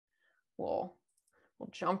we'll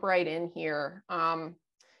jump right in here.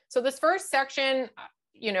 So this first section,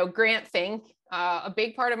 grant think, a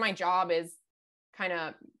big part of my job is kind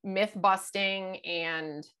of myth busting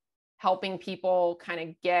and helping people kind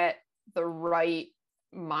of get the right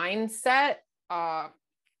mindset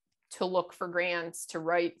to look for grants, to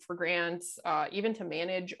write for grants, even to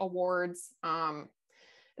manage awards. And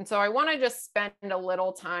so I want to just spend a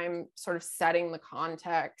little time sort of setting the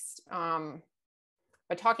context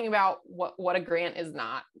by talking about what a grant is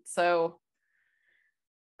not. So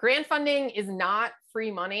grant funding is not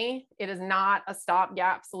free money. It is not a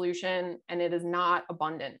stopgap solution, and it is not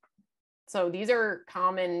abundant. So these are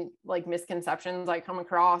common misconceptions I come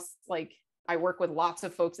across. I work with lots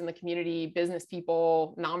of folks in the community, business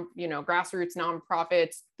people, grassroots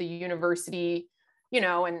nonprofits, the university,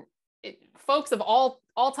 and folks of all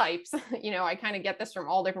types. I kind of get this from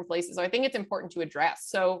all different places. So I think it's important to address.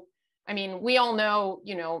 So, I mean, we all know,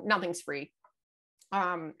 nothing's free.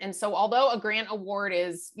 And so although a grant award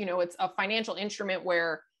is, it's a financial instrument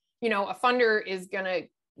where, a funder is going to,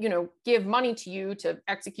 give money to you to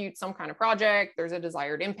execute some kind of project, there's a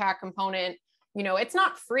desired impact component, it's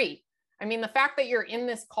not free. I mean, the fact that you're in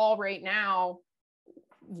this call right now,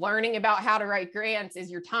 learning about how to write grants is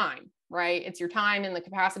your time, right? It's your time and the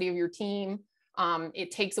capacity of your team. It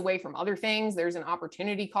takes away from other things. There's an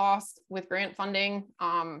opportunity cost with grant funding,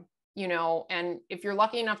 and if you're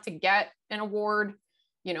lucky enough to get an award,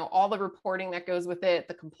 all the reporting that goes with it,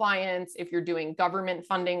 the compliance, if you're doing government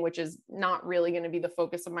funding, which is not really going to be the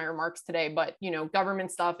focus of my remarks today, but,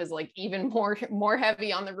 government stuff is even more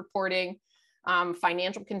heavy on the reporting.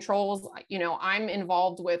 Financial controls, I'm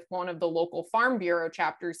involved with one of the local Farm Bureau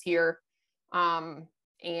chapters here. And,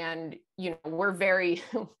 we're very,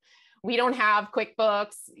 we don't have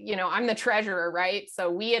QuickBooks, I'm the treasurer, right?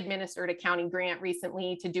 So we administered a county grant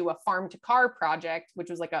recently to do a farm to car project,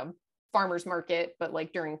 which was like a farmer's market, but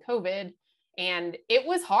during COVID. And it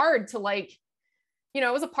was hard to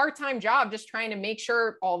it was a part-time job, just trying to make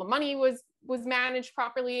sure all the money was managed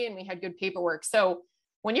properly and we had good paperwork. So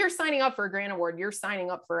when you're signing up for a grant award, you're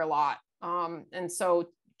signing up for a lot. And so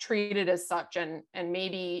treat it as such. And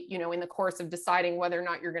maybe, in the course of deciding whether or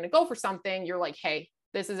not you're going to go for something, you're like, hey,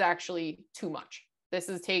 this is actually too much. This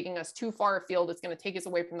is taking us too far afield. It's going to take us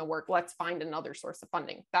away from the work. Let's find another source of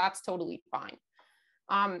funding. That's totally fine.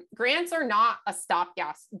 Grants are not a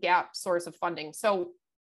stopgap source of funding. So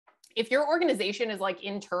if your organization is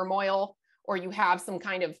in turmoil, or you have some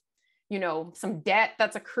kind of some debt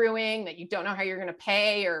that's accruing that you don't know how you're going to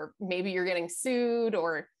pay, or maybe you're getting sued,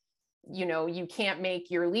 or, you can't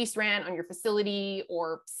make your lease rent on your facility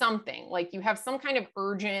or something, you have some kind of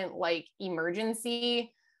urgent,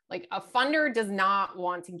 emergency, a funder does not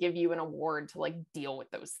want to give you an award to deal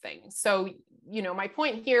with those things. So, my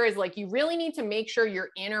point here is you really need to make sure your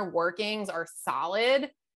inner workings are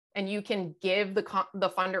solid and you can give the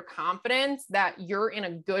funder confidence that you're in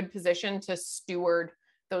a good position to steward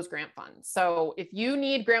those grant funds. So if you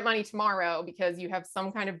need grant money tomorrow because you have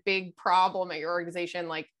some kind of big problem at your organization,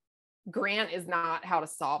 grant is not how to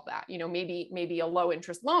solve that. Maybe a low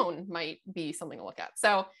interest loan might be something to look at.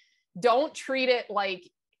 So don't treat it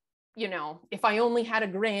if I only had a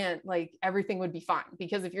grant, everything would be fine.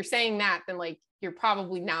 Because if you're saying that, then you're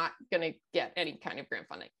probably not going to get any kind of grant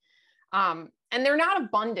funding. And they're not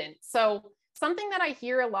abundant. So something that I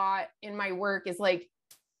hear a lot in my work is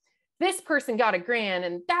this person got a grant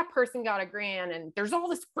and that person got a grant and there's all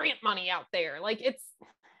this grant money out there.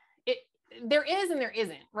 There is and there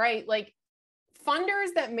isn't, right?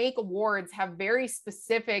 Funders that make awards have very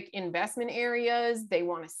specific investment areas. They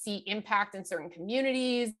want to see impact in certain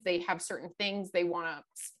communities. They have certain things they want to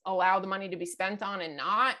allow the money to be spent on and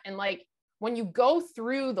not. And when you go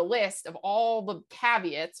through the list of all the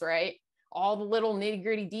caveats, right? All the little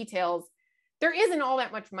nitty-gritty details, there isn't all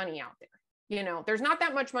that much money out there. There's not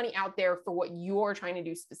that much money out there for what you're trying to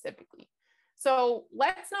do specifically. So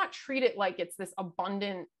let's not treat it like it's this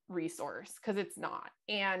abundant resource, because it's not.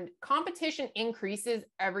 And competition increases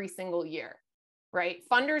every single year, right?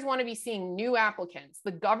 Funders want to be seeing new applicants.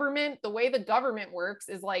 The way the government works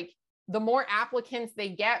is the more applicants they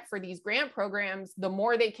get for these grant programs, the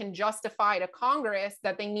more they can justify to Congress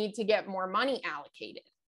that they need to get more money allocated.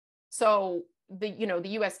 So the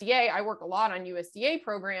USDA, I work a lot on USDA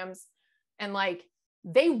programs, and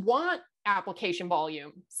they want application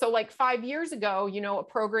volume. So 5 years ago, a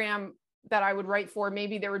program that I would write for,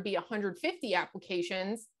 maybe there would be 150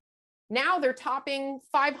 applications. Now they're topping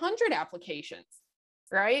 500 applications,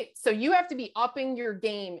 right? So you have to be upping your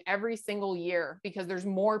game every single year because there's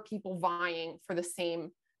more people vying for the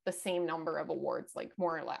same number of awards,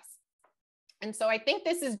 more or less. And so I think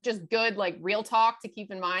this is just good, real talk to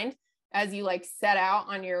keep in mind. as you like set out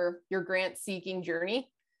on your grant seeking journey.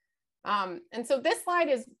 And so this slide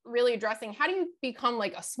is really addressing how do you become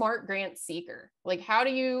like a smart grant seeker? Like, how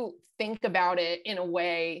do you think about it in a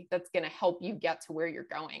way that's going to help you get to where you're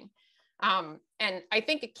going? And I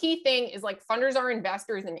think a key thing is like funders are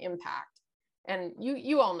investors in impact. And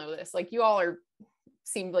you all know this, like you all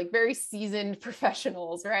seem like very seasoned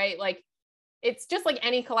professionals, right? Like it's just like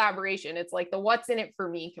any collaboration. It's like the what's in it for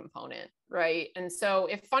me component, right? And so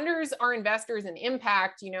if funders are investors in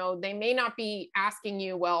impact, they may not be asking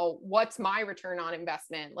you, well, what's my return on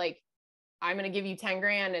investment? Like, I'm going to give you 10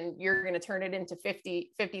 grand and you're going to turn it into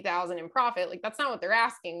 50,000 in profit. Like, that's not what they're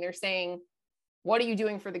asking. They're saying, what are you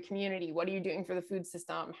doing for the community? What are you doing for the food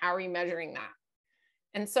system? How are you measuring that?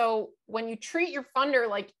 And so when you treat your funder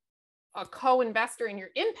like a co-investor in your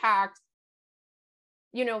impact,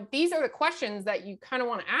 these are the questions that you kind of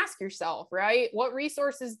want to ask yourself, right? What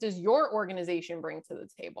resources does your organization bring to the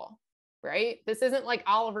table, right? This isn't like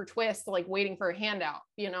Oliver Twist, like waiting for a handout,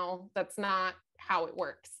 that's not how it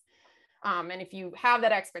works. And if you have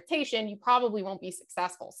that expectation, you probably won't be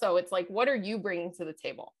successful. So it's like, what are you bringing to the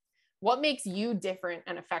table? What makes you different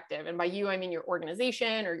and effective? And by you, I mean your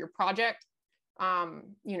organization or your project.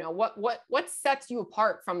 What sets you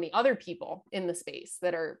apart from the other people in the space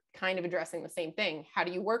that are kind of addressing the same thing? How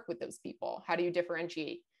do you work with those people? How do you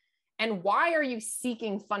differentiate? And why are you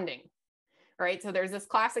seeking funding? Right? So there's this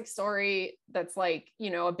classic story that's like,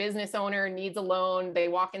 a business owner needs a loan. They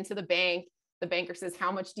walk into the bank. The banker says,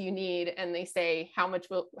 how much do you need? And they say,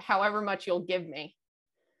 however much you'll give me,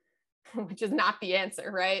 which is not the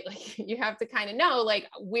answer, right? Like you have to kind of know, like,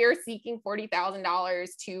 we're seeking $40,000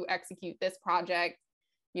 to execute this project.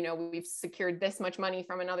 We've secured this much money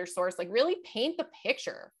from another source. Like really paint the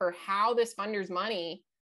picture for how this funder's money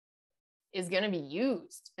is going to be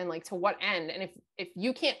used and like to what end. And if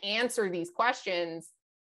you can't answer these questions,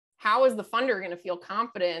 how is the funder going to feel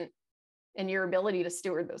confident in your ability to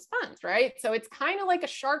steward those funds, right? So it's kind of like a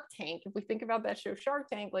Shark Tank. If we think about that show Shark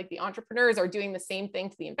Tank, like the entrepreneurs are doing the same thing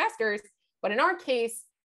to the investors, but in our case,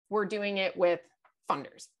 we're doing it with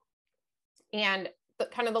funders. And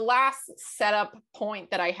kind of the last setup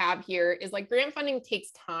point that I have here is like grant funding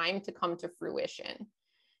takes time to come to fruition.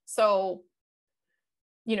 So,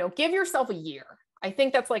 give yourself a year. I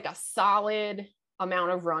think that's like a solid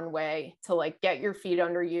amount of runway to like get your feet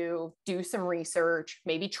under you, do some research,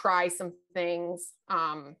 maybe try some things.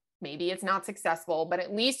 Maybe it's not successful, but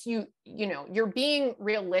at least you're being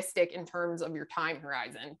realistic in terms of your time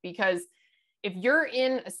horizon. Because if you're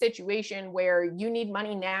in a situation where you need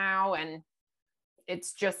money now and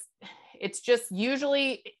it's just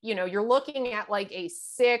usually, you're looking at like a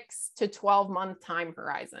 6 to 12 month time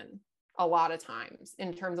horizon a lot of times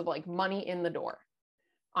in terms of like money in the door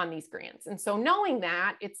on these grants. And so knowing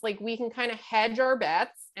that, it's like we can kind of hedge our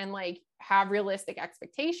bets and like have realistic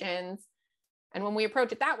expectations. And when we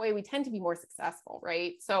approach it that way, we tend to be more successful,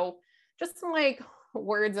 right? So just some like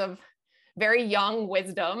words of very young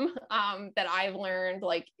wisdom that I've learned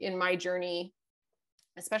like in my journey,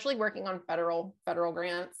 especially working on federal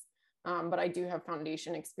grants. But I do have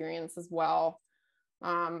foundation experience as well.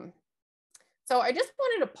 So I just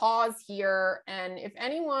wanted to pause here. And if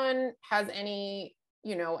anyone has any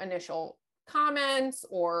initial comments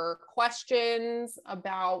or questions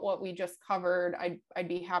about what we just covered, I'd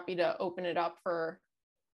be happy to open it up for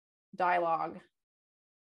dialogue.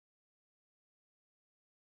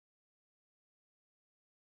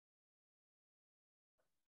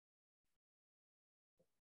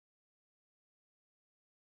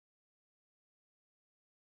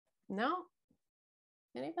 No?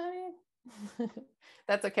 Anybody?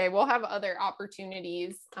 That's okay. We'll have other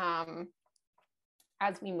opportunities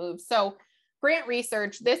as we move. So grant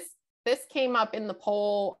research, this came up in the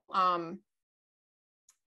poll. Oh,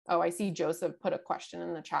 I see Joseph put a question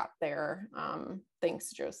in the chat there.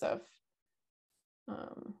 Thanks, Joseph.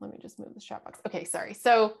 Let me just move the chat box. Okay, sorry.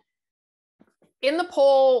 So in the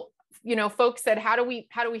poll, folks said, how do we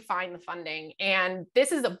find the funding? And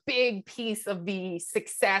this is a big piece of the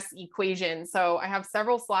success equation. So I have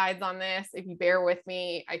several slides on this. If you bear with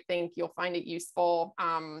me, I think you'll find it useful.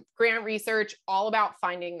 Grant research, all about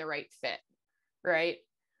finding the right fit, right?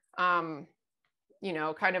 Kind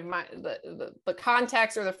of the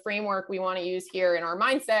context or the framework we want to use here in our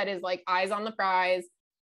mindset is like eyes on the prize,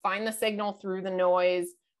 find the signal through the noise.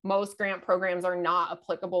 Most grant programs are not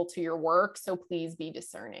applicable to your work, so please be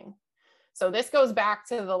discerning. So this goes back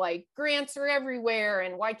to the like grants are everywhere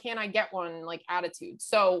and why can't I get one like attitude.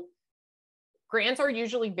 So grants are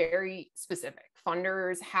usually very specific.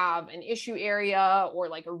 Funders have an issue area or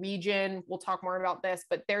like a region. We'll talk more about this,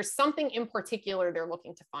 but there's something in particular they're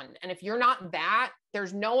looking to fund. And if you're not that,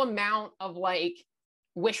 there's no amount of like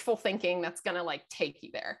wishful thinking that's going to like take you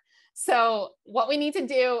there. So what we need to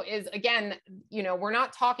do is, again, you know, we're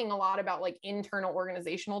not talking a lot about like internal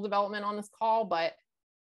organizational development on this call, but,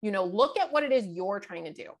 you know, look at what it is you're trying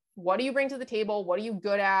to do. What do you bring to the table? What are you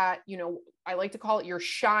good at? You know, I like to call it your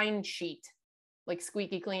shine sheet, like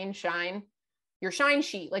squeaky clean shine, your shine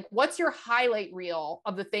sheet. Like, what's your highlight reel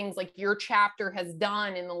of the things like your chapter has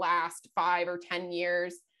done in the last 5 or 10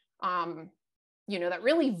 years? You know, that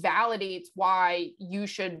really validates why you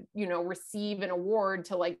should, you know, receive an award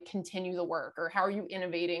to like continue the work, or how are you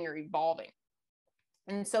innovating or evolving?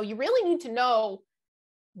 And so you really need to know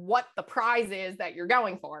what the prize is that you're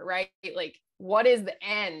going for, right? Like, what is the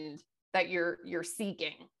end that you're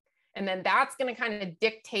seeking? And then that's going to kind of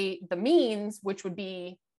dictate the means, which would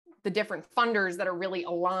be the different funders that are really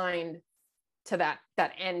aligned to that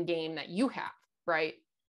end game that you have, right?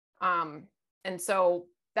 And so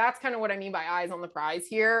that's kind of what I mean by eyes on the prize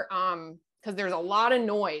here, because there's a lot of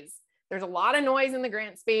noise. There's a lot of noise in the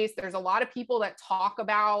grant space. There's a lot of people that talk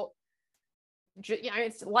about, you know,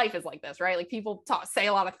 life is like this, right? Like people say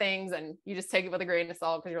a lot of things and you just take it with a grain of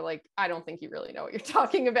salt because you're like, I don't think you really know what you're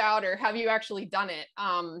talking about, or have you actually done it?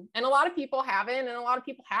 And a lot of people haven't, and a lot of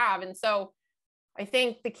people have. And so I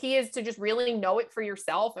think the key is to just really know it for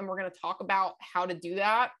yourself. And we're going to talk about how to do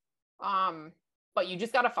that. But you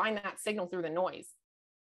just got to find that signal through the noise,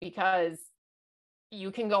 because you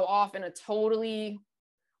can go off in a totally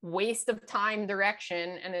waste of time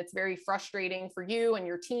direction, and it's very frustrating for you and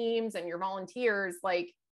your teams and your volunteers,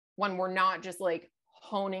 like when we're not just like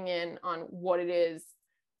honing in on what it is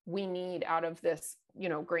we need out of this, you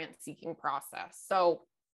know, grant seeking process. So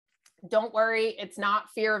don't worry, it's not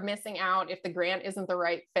fear of missing out if the grant isn't the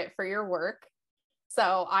right fit for your work.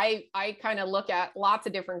 So I kind of look at lots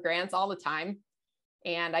of different grants all the time,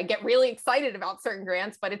 and I get really excited about certain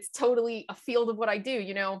grants, but it's totally a field of what I do,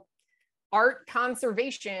 you know, art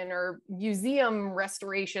conservation or museum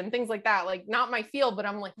restoration, things like that. Like, not my field, but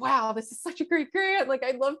I'm like, wow, this is such a great grant. Like,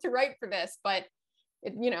 I'd love to write for this, but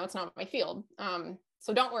it, you know, it's not my field.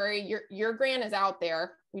 So don't worry, your grant is out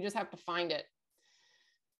there. We just have to find it.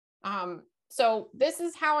 So this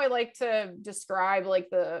is how I like to describe like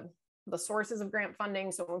the sources of grant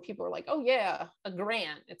funding. So when people are like, oh yeah, a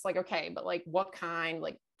grant, it's like, okay, but like what kind,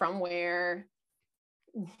 like from where,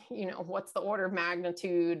 you know, what's the order of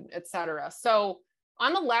magnitude, et cetera. So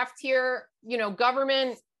on the left here, you know,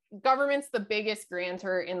 government's the biggest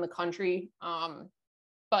grantor in the country.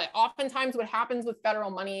 But oftentimes what happens with federal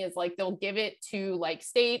money is like, they'll give it to like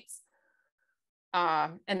states.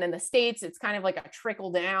 And then the states, it's kind of like a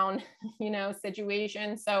trickle down, you know,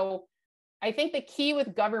 situation. So I think the key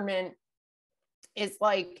with government is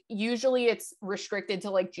like, usually it's restricted to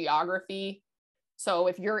like geography. So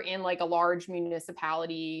if you're in like a large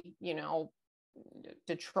municipality, you know,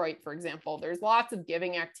 Detroit, for example, there's lots of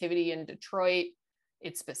giving activity in Detroit.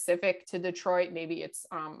 It's specific to Detroit. Maybe it's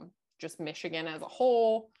just Michigan as a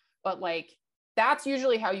whole, but like, that's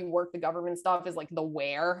usually how you work the government stuff, is like the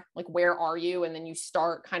where, like where are you? And then you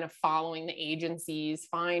start kind of following the agencies,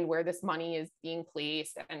 find where this money is being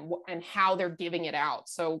placed and how they're giving it out.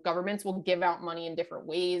 So governments will give out money in different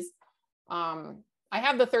ways. I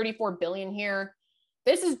have the 34 billion here.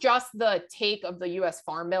 This is just the take of the US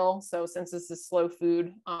Farm Bill. So since this is slow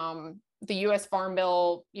food, the US Farm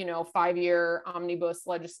Bill, you know, 5-year omnibus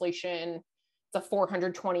legislation, it's a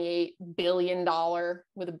 $428 billion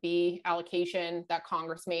with a B allocation that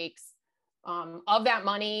Congress makes. Of that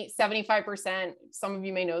money, 75%, some of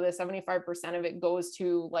you may know this, 75% of it goes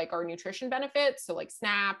to like our nutrition benefits. So like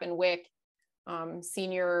SNAP and WIC,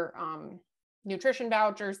 senior nutrition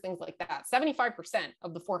vouchers, things like that. 75%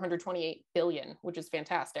 of the 428 billion, which is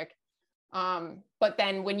fantastic. But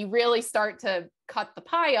then when you really start to cut the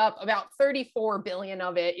pie up, about 34 billion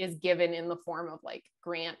of it is given in the form of like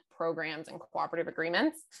grant programs and cooperative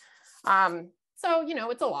agreements. So, you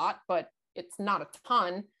know, it's a lot, but it's not a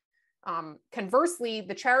ton. Conversely,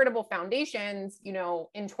 the charitable foundations, you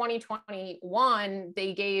know, in 2021,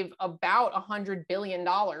 they gave about $100 billion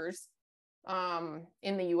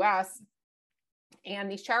in the US.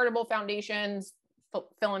 And these charitable foundations,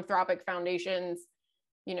 philanthropic foundations,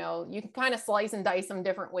 you know, you can kind of slice and dice them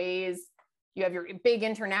different ways. You have your big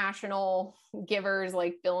international givers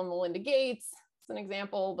like Bill and Melinda Gates, as an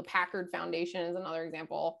example. The Packard Foundation is another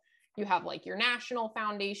example. You have like your national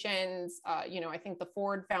foundations. You know, I think the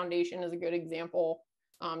Ford Foundation is a good example.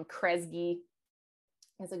 Kresge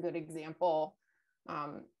is a good example.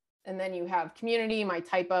 And then you have community, my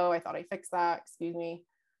typo, I thought I fixed that, excuse me.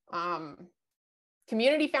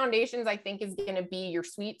 Community foundations, I think, is going to be your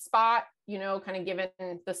sweet spot, you know, kind of given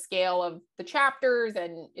the scale of the chapters.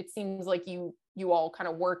 And it seems like you all kind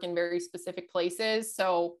of work in very specific places.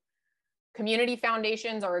 So community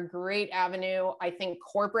foundations are a great avenue. I think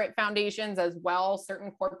corporate foundations as well,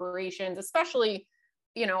 certain corporations, especially,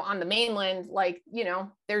 you know, on the mainland, like, you know,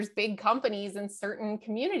 there's big companies in certain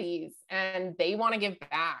communities and they want to give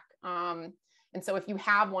back. And so if you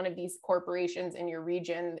have one of these corporations in your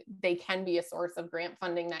region, they can be a source of grant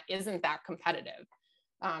funding that isn't that competitive.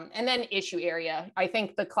 And then issue area. I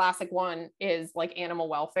think the classic one is like animal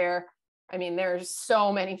welfare. I mean, there's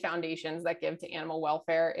so many foundations that give to animal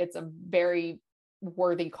welfare. It's a very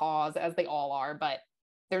worthy cause, as they all are, but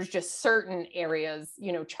there's just certain areas,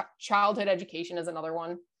 you know, childhood education is another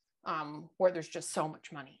one, where there's just so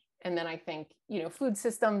much money. And then I think, you know, food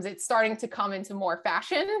systems, it's starting to come into more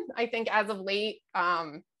fashion, I think, as of late.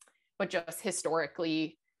 But just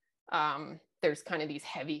historically, there's kind of these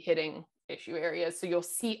heavy hitting issue areas. So you'll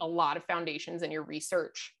see a lot of foundations in your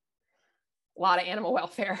research, a lot of animal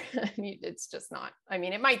welfare. It's just not, I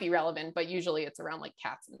mean, it might be relevant, but usually it's around like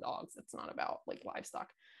cats and dogs. It's not about like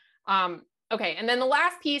livestock. Okay. And then the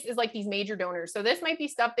last piece is like these major donors. So this might be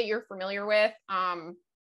stuff that you're familiar with.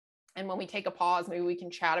 And when we take a pause, maybe we can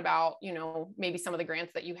chat about, you know, maybe some of the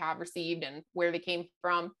grants that you have received and where they came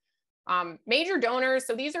from. Major donors.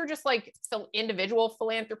 So these are just like individual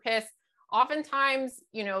philanthropists. Oftentimes,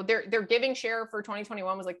 you know, their giving share for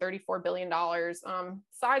 2021 was like $34 billion,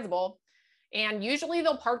 sizable. And usually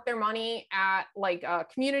they'll park their money at like a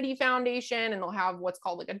community foundation, and they'll have what's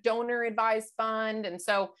called like a donor advised fund. And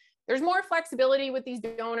so there's more flexibility with these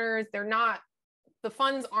donors. The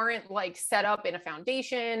funds aren't like set up in a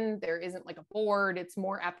foundation. There isn't like a board. It's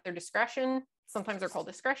more at their discretion. Sometimes they're called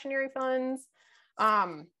discretionary funds.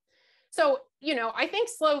 So, you know, I think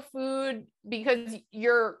slow food, because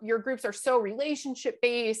your groups are so relationship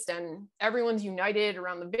based and everyone's united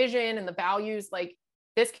around the vision and the values, like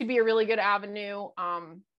this could be a really good avenue.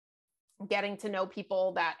 Getting to know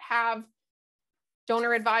people that have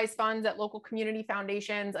donor advised funds at local community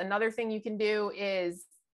foundations. Another thing you can do is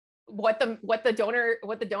what the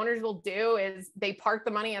donors will do is they park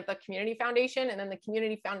the money at the community foundation, and then the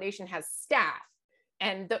community foundation has staff,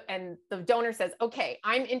 and the donor says, okay,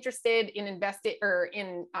 I'm interested in investing or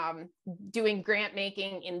in doing grant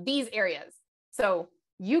making in these areas. So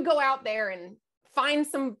you go out there and find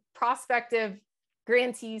some prospective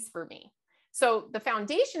grantees for me. So the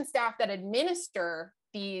foundation staff that administer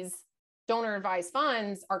these donor advised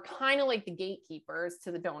funds are kind of like the gatekeepers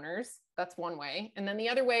to the donors. That's one way. And then the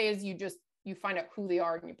other way is you find out who they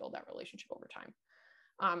are and you build that relationship over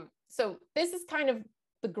time. So this is kind of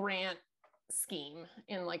the grant scheme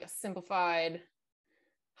in like a simplified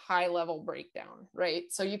high level breakdown, right?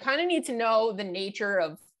 So you kind of need to know the nature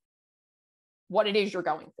of what it is you're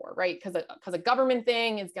going for, right? Because a government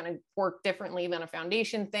thing is going to work differently than a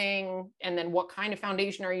foundation thing. And then what kind of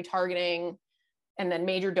foundation are you targeting? And then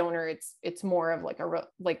major donor, it's more of like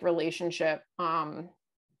a relationship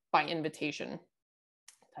by invitation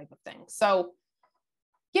type of thing. So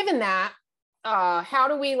given that, how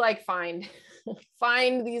do we like find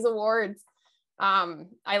these awards?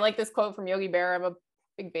 I like this quote from Yogi Berra. I'm a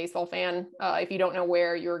big baseball fan. If you don't know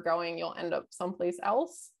where you're going, you'll end up someplace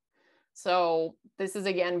else. So this is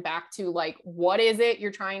again back to like, what is it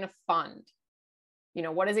you're trying to fund? You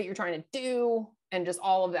know, what is it you're trying to do? And just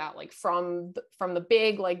all of that, like from the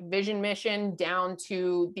big like vision mission down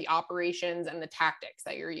to the operations and the tactics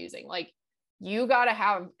that you're using. Like you got to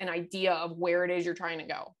have an idea of where it is you're trying to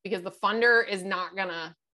go, because the funder is not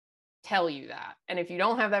gonna tell you that. And if you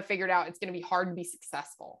don't have that figured out, it's going to be hard to be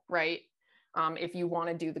successful, right? If you want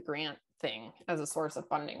to do the grant thing as a source of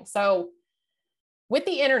funding. So with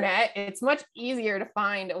the internet, it's much easier to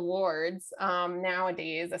find awards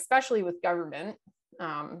nowadays, especially with government.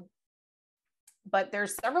 But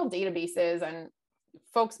there's several databases, and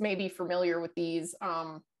folks may be familiar with these,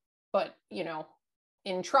 but you know,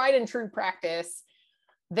 in tried and true practice,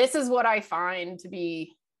 this is what I find to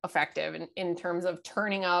be effective in terms of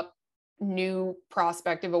turning up new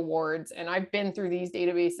prospective awards. And I've been through these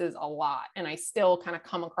databases a lot, and I still kind of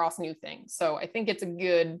come across new things. So I think it's a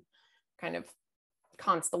good kind of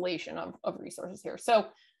constellation of resources here. So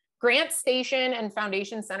Grant Station and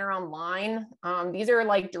Foundation Center Online, these are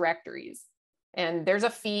like directories, and there's a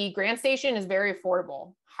fee. Grant Station is very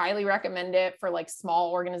affordable. Highly recommend it for like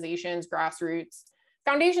small organizations, grassroots.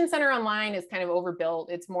 Foundation Center Online is kind of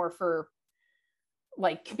overbuilt. It's more for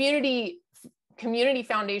like community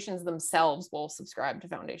foundations themselves will subscribe to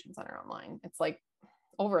Foundation Center Online. It's like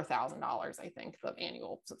over $1,000, I think, the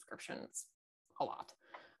annual subscriptions, a lot.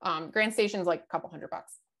 GrantStation's like a couple $100.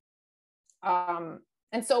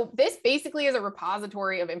 And so this basically is a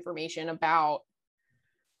repository of information about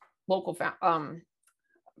local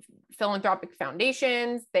philanthropic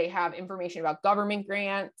foundations. They have information about government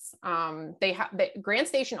grants.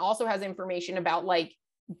 GrantStation also has information about like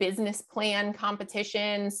business plan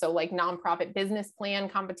competitions. So like nonprofit business plan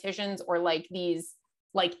competitions, or like these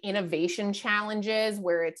like innovation challenges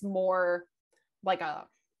where it's more like a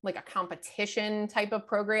competition type of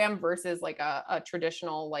program versus like a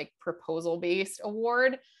traditional like proposal based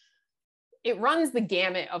award. It runs the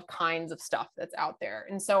gamut of kinds of stuff that's out there.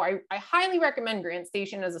 And so I highly recommend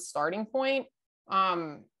GrantStation as a starting point.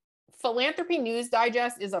 Philanthropy News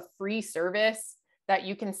Digest is a free service that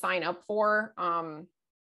you can sign up for.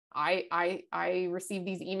 I receive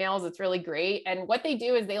these emails. It's really great. And what they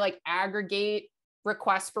do is they like aggregate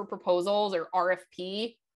requests for proposals, or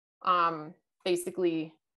RFP,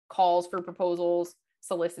 basically calls for proposals,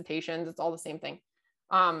 solicitations. It's all the same thing.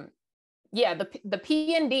 Yeah, the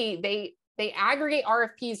P&D, they aggregate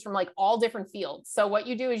RFPs from like all different fields. So what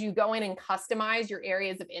you do is you go in and customize your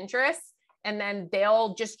areas of interest, and then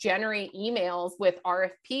they'll just generate emails with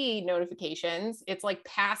RFP notifications. It's like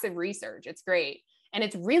passive research. It's great. And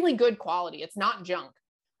it's really good quality. It's not junk.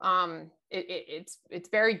 It's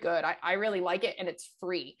very good. I really like it, and it's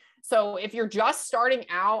free. So if you're just starting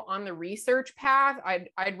out on the research path,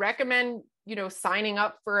 I'd recommend, signing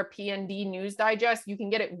up for a P&D News Digest. You can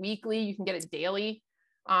get it weekly. You can get it daily.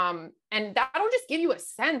 And that'll just give you a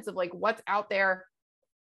sense of like what's out there.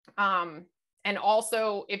 And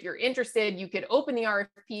also, if you're interested, you could open the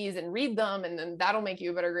RFPs and read them, and then that'll make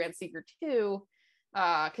you a better grant seeker too,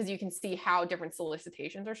 because you can see how different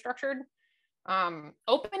solicitations are structured.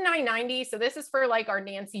 Open 990. So this is for like our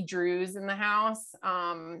Nancy Drews in the house,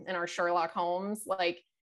 and our Sherlock Holmes. Like,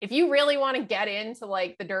 if you really want to get into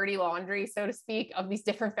like the dirty laundry, so to speak, of these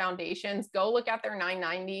different foundations, go look at their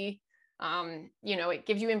 990. It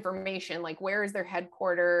gives you information like where is their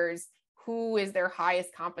headquarters, who is their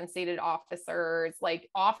highest compensated officers. Like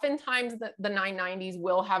oftentimes the 990s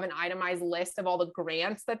will have an itemized list of all the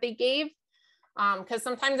grants that they gave. Because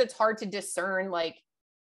sometimes it's hard to discern like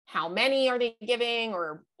how many are they giving,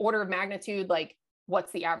 or order of magnitude, like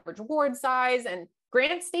what's the average award size. And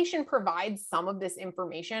GrantStation provides some of this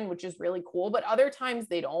information, which is really cool, but other times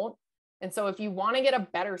they don't. And so if you want to get a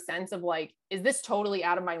better sense of like, is this totally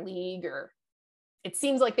out of my league, or it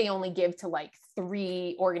seems like they only give to like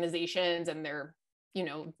 3 organizations, and they're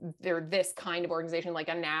this kind of organization, like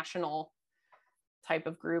a national type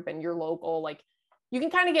of group, and you're local, like you can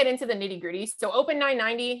kind of get into the nitty gritty. So Open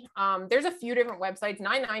 990, there's a few different websites.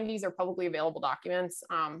 990s are publicly available documents,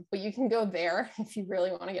 but you can go there if you really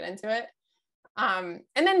want to get into it. And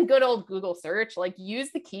then good old Google search, like use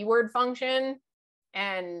the keyword function.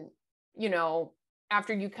 And,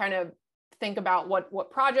 after you kind of think about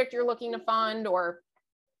what project you're looking to fund, or,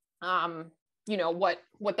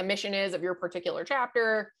 what the mission is of your particular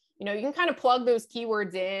chapter, you can kind of plug those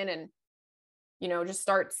keywords in and, just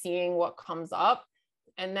start seeing what comes up.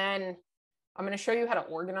 And then I'm going to show you how to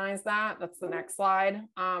organize that. That's the next slide.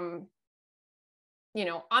 On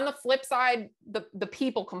the flip side, the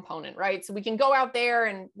people component, right? So we can go out there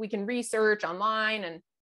and we can research online, and,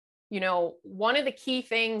 one of the key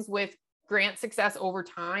things with grant success over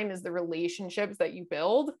time is the relationships that you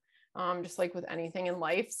build, just like with anything in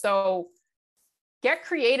life. So get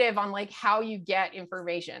creative on like how you get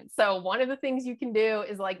information. So one of the things you can do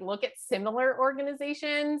is like look at similar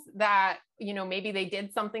organizations that, maybe they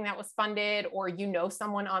did something that was funded, or,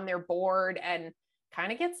 someone on their board, and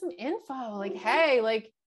kind of get some info like, hey, like,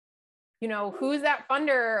 who's that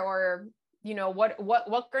funder, or,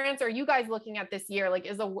 what grants are you guys looking at this year? Like,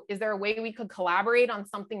 is there a way we could collaborate on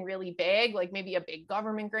something really big, like maybe a big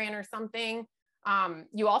government grant or something?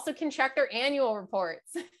 You also can check their annual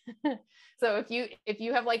reports. So if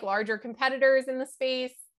you have like larger competitors in the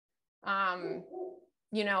space,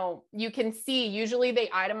 you can see usually they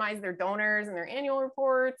itemize their donors and their annual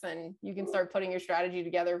reports, and you can start putting your strategy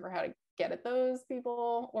together for how to get at those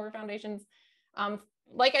people or foundations.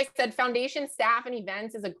 Like I said, foundation staff and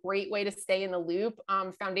events is a great way to stay in the loop.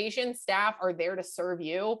 Foundation staff are there to serve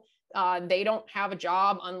you. They don't have a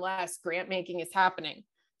job unless grant making is happening.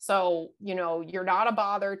 So, you're not a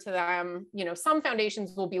bother to them. Some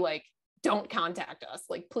foundations will be like, don't contact us.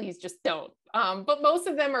 Like, please just don't. But most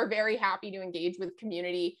of them are very happy to engage with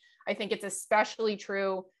community. I think it's especially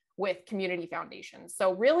true with community foundations.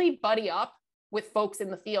 So really buddy up with folks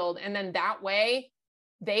in the field. And then that way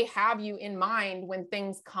they have you in mind when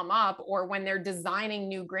things come up, or when they're designing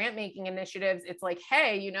new grant making initiatives. It's like,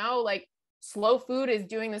 hey, like Slow Food is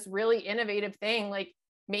doing this really innovative thing. Like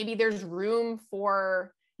maybe there's room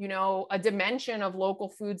for, a dimension of local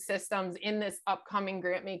food systems in this upcoming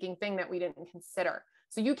grant making thing that we didn't consider.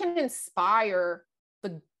 So you can inspire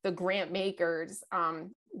the grant makers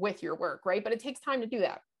with your work, right? But it takes time to do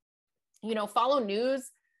that. Follow news.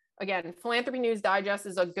 Again, Philanthropy News Digest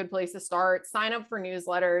is a good place to start. Sign up for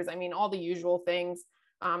newsletters. I mean, all the usual things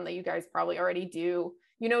that you guys probably already do.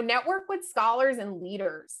 Network with scholars and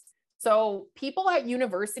leaders. So people at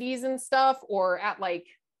universities and stuff, or at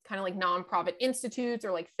kind of like nonprofit institutes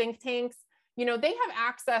or like think tanks, they have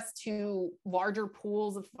access to larger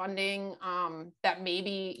pools of funding that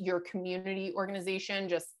maybe your community organization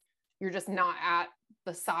you're just not at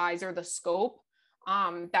the size or the scope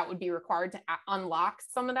that would be required to unlock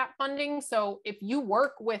some of that funding. So if you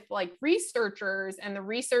work with like researchers and the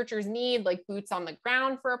researchers need like boots on the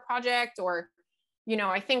ground for a project, or,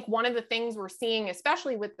 I think one of the things we're seeing,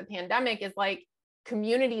 especially with the pandemic, is like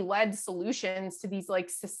community-led solutions to these like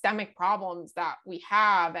systemic problems that we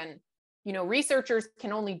have. And, researchers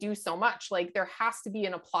can only do so much. Like there has to be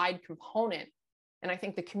an applied component. And I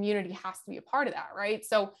think the community has to be a part of that, right?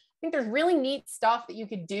 So I think there's really neat stuff that you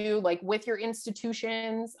could do like with your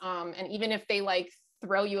institutions. And even if they like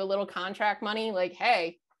throw you a little contract money, like,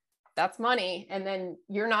 hey, that's money. And then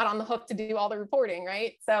you're not on the hook to do all the reporting,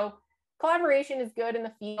 right? So collaboration is good in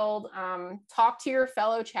the field. Talk to your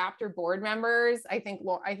fellow chapter board members. I think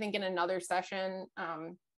in another session,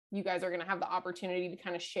 you guys are going to have the opportunity to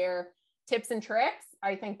kind of share tips and tricks.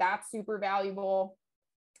 I think that's super valuable.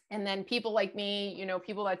 And then people like me,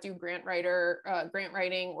 people that do grant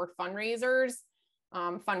writing or fundraisers,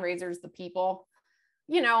 the people,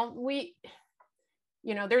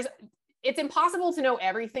 it's impossible to know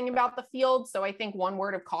everything about the field. So I think one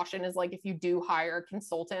word of caution is like, if you do hire a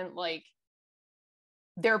consultant, like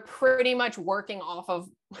they're pretty much working off of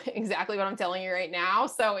exactly what I'm telling you right now.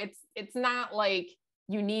 So it's not like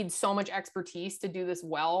you need so much expertise to do this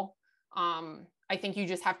well. I think you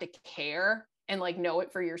just have to care and like know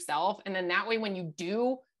it for yourself. And then that way, when you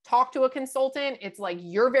do talk to a consultant, it's like,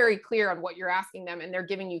 you're very clear on what you're asking them and they're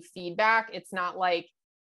giving you feedback. It's not like,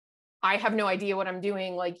 I have no idea what I'm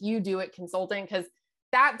doing, like you do it, consultant, because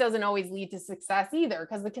that doesn't always lead to success either.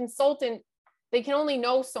 Because the consultant, they can only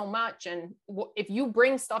know so much. And if you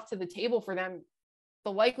bring stuff to the table for them,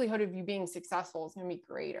 the likelihood of you being successful is going to be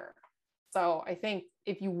greater. So I think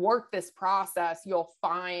if you work this process, you'll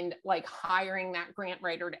find like hiring that grant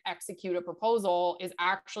writer to execute a proposal is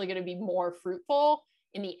actually going to be more fruitful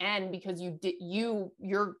in the end, because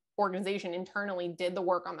your organization internally did the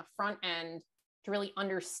work on the front end to really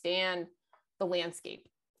understand the landscape.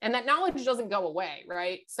 And that knowledge doesn't go away,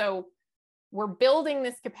 right? So we're building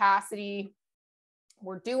this capacity,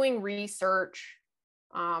 we're doing research.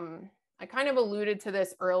 I kind of alluded to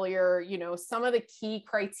this earlier, some of the key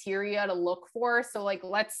criteria to look for. So like,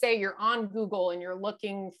 let's say you're on Google and you're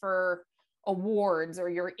looking for awards, or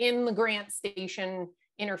you're in the Grant Station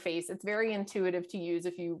interface. It's very intuitive to use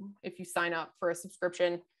if you sign up for a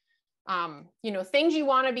subscription. Things you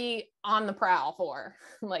want to be on the prowl for,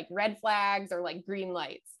 like red flags or like green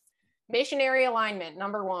lights. Missionary alignment,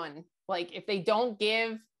 number one. Like if they don't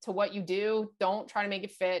give to what you do, don't try to make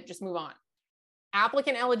it fit, just move on.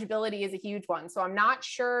 Applicant eligibility is a huge one. So I'm not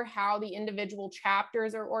sure how the individual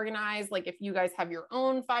chapters are organized. Like if you guys have your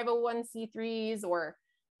own 501c3s, or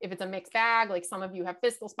if it's a mixed bag, like some of you have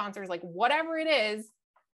fiscal sponsors, like whatever it is,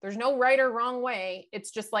 there's no right or wrong way.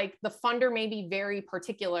 It's just like the funder may be very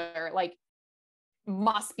particular, like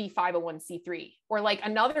must be 501c3. Or like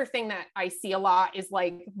another thing that I see a lot is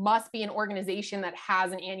like, must be an organization that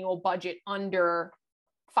has an annual budget under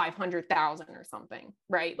 500,000 or something,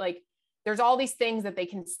 right? Like there's all these things that they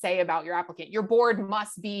can say about your applicant. Your board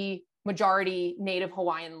must be majority Native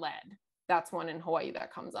Hawaiian led. That's one in Hawaii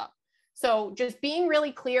that comes up. So just being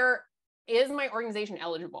really clear, is my organization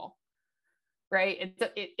eligible? Right?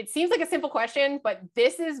 It seems like a simple question, but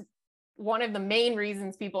this is one of the main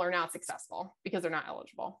reasons people are not successful, because they're not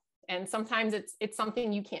eligible. And sometimes it's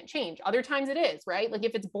something you can't change. Other times it is, right? Like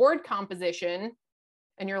if it's board composition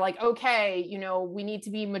and you're like, okay, we need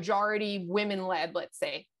to be majority women led, let's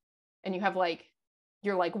say, and you have like,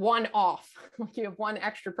 you're like one off, like you have one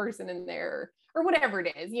extra person in there or whatever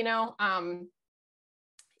it is,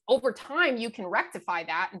 over time you can rectify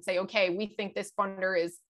that and say, okay, we think this funder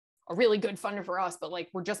is a really good funder for us, but like,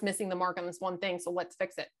 we're just missing the mark on this one thing. So let's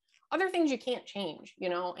fix it. Other things you can't change,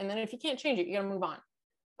 and then if you can't change it, you got to move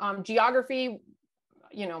on. Geography,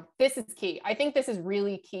 this is key. I think this is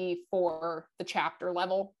really key for the chapter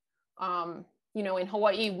level. In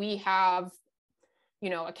Hawaii, we have,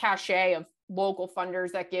 a cachet of local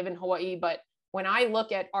funders that give in Hawaii, but when I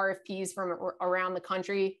look at RFPs from around the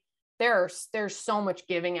country, there's so much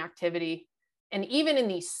giving activity. And even in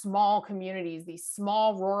these small communities, these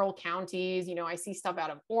small rural counties, you know, I see stuff out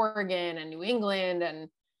of Oregon and New England and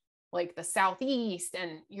like the Southeast,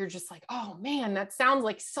 and you're just like, oh man, that sounds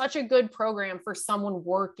like such a good program for someone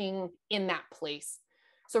working in that place.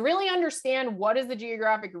 So really understand what is the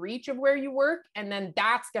geographic reach of where you work, and then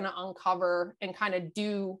that's going to uncover and kind of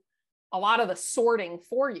do a lot of the sorting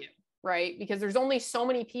for you, right? Because there's only so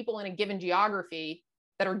many people in a given geography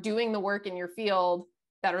that are doing the work in your field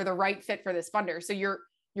that are the right fit for this funder. So you're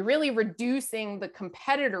really reducing the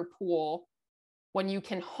competitor pool when you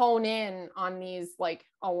can hone in on these like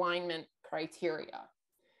alignment criteria.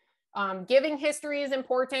 Giving history is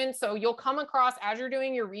important. So you'll come across, as you're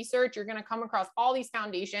doing your research, you're going to come across all these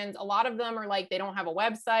foundations. A lot of them are like, they don't have a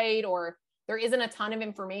website, or there isn't a ton of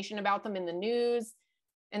information about them in the news.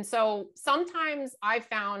 And so sometimes I've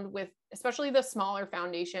found with, especially the smaller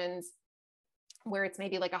foundations, where it's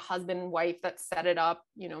maybe like a husband and wife that set it up,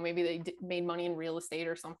 you know, maybe they made money in real estate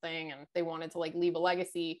or something and they wanted to like leave a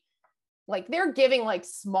legacy. Like they're giving like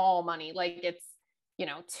small money, like it's, you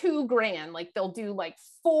know, $2,000, like they'll do like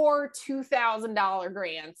 4 $2,000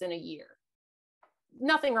 grants in a year.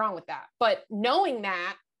 Nothing wrong with that. But knowing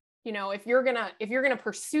that, you know, if you're gonna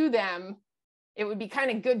pursue them, it would be kind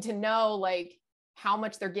of good to know like how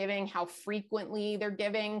much they're giving, how frequently they're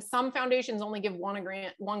giving. Some foundations only give one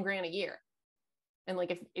grant a year. And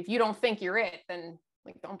like, if you don't think you're it, then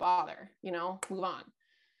like, don't bother, you know, move on.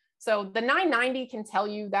 So the 990 can tell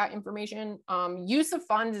you that information. Use of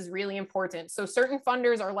funds is really important. So certain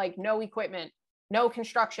funders are like, no equipment, no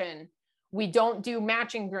construction. We don't do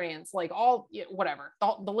matching grants, like all, whatever.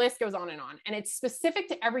 The list goes on. And it's specific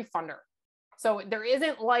to every funder. So there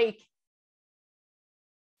isn't like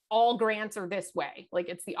all grants are this way. Like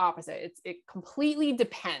it's the opposite. It completely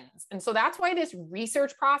depends. And so that's why this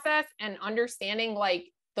research process and understanding like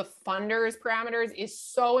the funders parameters is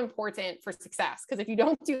so important for success. Because if you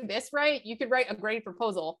don't do this right, you could write a great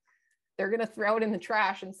proposal. They're going to throw it in the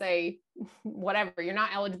trash and say, whatever, you're not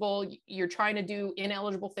eligible. You're trying to do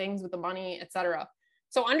ineligible things with the money, et cetera.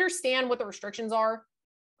 So understand what the restrictions are.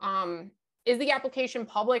 Is the application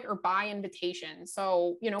public or by invitation?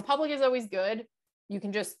 So, you know, public is always good. You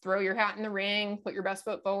can just throw your hat in the ring, put your best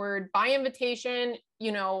foot forward. By invitation,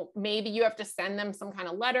 you know, maybe you have to send them some kind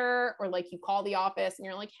of letter, or like you call the office and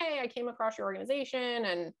you're like, hey, I came across your organization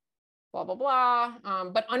and blah, blah, blah.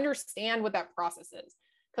 But understand what that process is,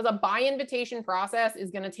 because a by invitation process is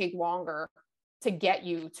going to take longer to get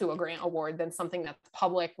you to a grant award than something that's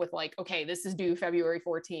public with like, okay, this is due February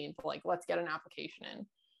 14th. Like, let's get an application in.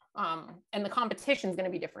 And the competition is going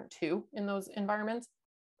to be different too in those environments.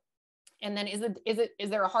 And then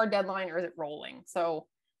is there a hard deadline, or is it rolling? So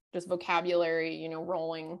just vocabulary, you know,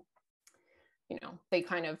 rolling, you know, they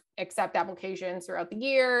kind of accept applications throughout the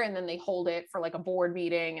year and then they hold it for like a board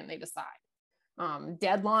meeting and they decide.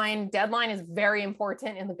 Deadline is very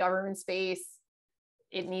important in the government space.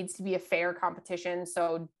 It needs to be a fair competition.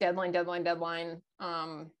 So deadline.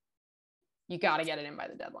 You got to get it in by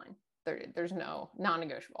the deadline. There's no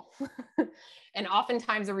non-negotiable. And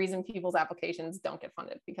oftentimes the reason people's applications don't get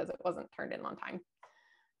funded because it wasn't turned in on time.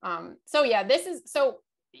 So yeah,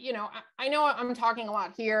 you know, I know I'm talking a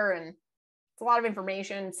lot here and it's a lot of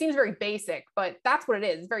information. It seems very basic, but that's what it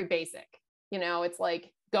is. It's very basic. You know, it's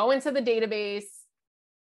like go into the database,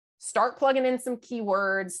 start plugging in some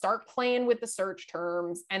keywords, start playing with the search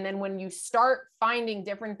terms. And then when you start finding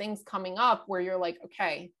different things coming up where you're like,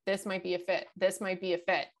 okay, this might be a fit. This might be a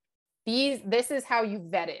fit. This is how you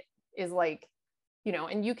vet it, is like, you know,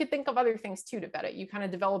 and you could think of other things too to vet it. You kind of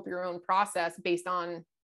develop your own process based on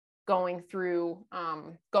going through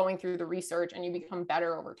the research, and you become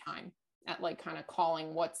better over time at like kind of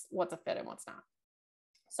calling what's a fit and what's not.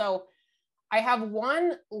 So I have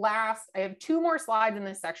two more slides in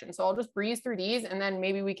this section. So I'll just breeze through these and then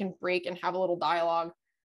maybe we can break and have a little dialogue.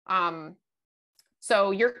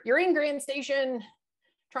 So you're in Grand Station,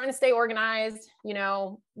 trying to stay organized, you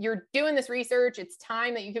know, you're doing this research. It's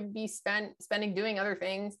time that you could be spending doing other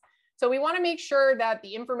things. So we want to make sure that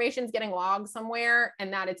the information is getting logged somewhere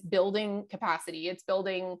and that it's building capacity. It's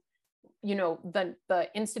building, you know, the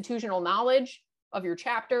institutional knowledge of your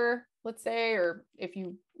chapter, let's say, or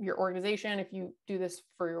your organization, if you do this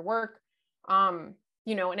for your work,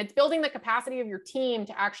 you know, and it's building the capacity of your team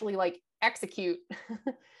to actually like execute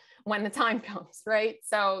when the time comes, right?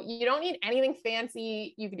 So you don't need anything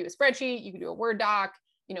fancy. You can do a spreadsheet, you can do a Word doc,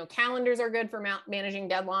 you know, calendars are good for managing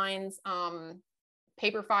deadlines.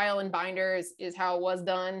 Paper file and binders is how it was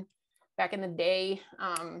done back in the day.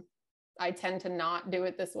 I tend to not do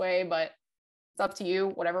it this way, but it's up to you,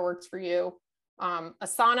 whatever works for you.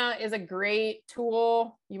 Asana is a great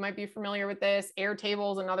tool. You might be familiar with this.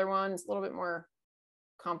 Airtable is another one. It's a little bit more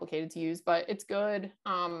complicated to use, but it's good.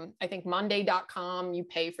 I think monday.com, you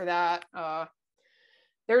pay for that.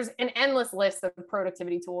 There's an endless list of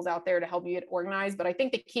productivity tools out there to help you get organized, but I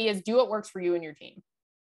think the key is do what works for you and your team.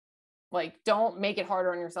 Like, don't make it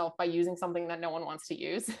harder on yourself by using something that no one wants to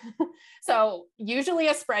use. So usually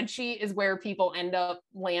a spreadsheet is where people end up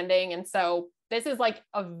landing. And so this is like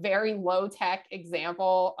a very low tech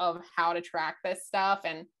example of how to track this stuff.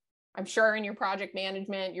 And I'm sure in your project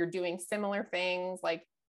management, you're doing similar things. Like,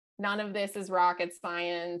 none of this is rocket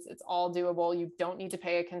science. It's all doable. You don't need to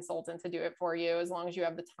pay a consultant to do it for you as long as you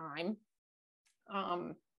have the time.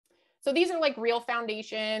 So these are like real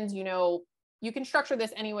foundations. You know, you can structure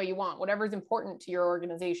this any way you want, whatever's important to your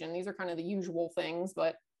organization. These are kind of the usual things,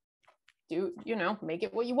 but do, you know, make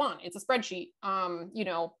it what you want. It's a spreadsheet. You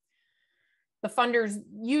know, the funders'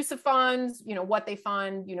 use of funds, you know, what they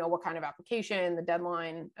fund, you know, what kind of application, the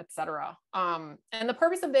deadline, et cetera. And the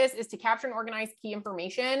purpose of this is to capture and organize key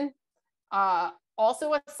information.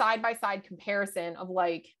 Also a side-by-side comparison of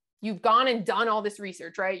like, you've gone and done all this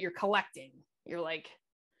research, right? You're collecting,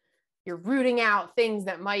 you're rooting out things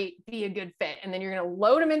that might be a good fit. And then you're going to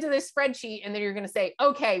load them into this spreadsheet. And then you're going to say,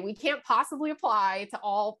 okay, we can't possibly apply to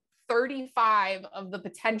all 35 of the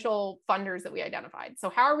potential funders that we identified. So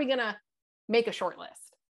how are we going to make a short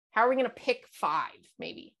list? How are we going to pick 5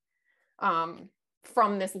 maybe from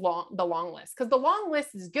the long list? Because the long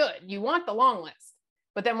list is good. You want the long list.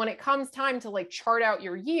 But then when it comes time to like chart out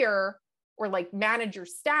your year or like manage your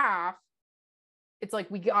staff, it's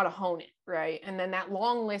like, we got to hone it, right? And then that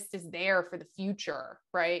long list is there for the future,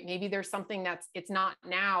 right? Maybe there's something it's not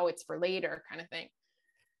now, it's for later kind of thing.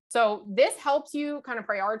 So this helps you kind of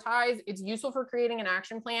prioritize. It's useful for creating an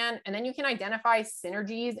action plan. And then you can identify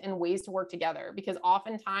synergies and ways to work together, because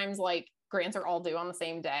oftentimes like grants are all due on the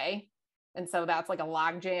same day. And so that's like a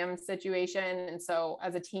logjam situation. And so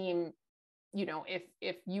as a team, you know,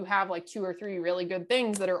 if you have like 2 or 3 really good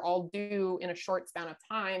things that are all due in a short span of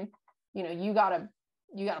time, you know, you gotta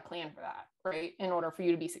plan for that, right? In order for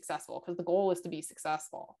you to be successful, because the goal is to be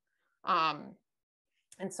successful.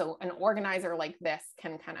 And so an organizer like this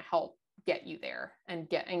can kind of help get you there and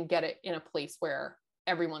get it in a place where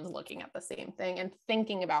everyone's looking at the same thing and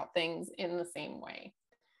thinking about things in the same way.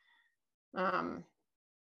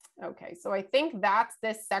 Okay, so I think that's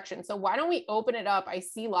this section. So why don't we open it up? I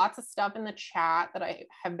see lots of stuff in the chat that I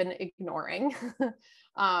have been ignoring.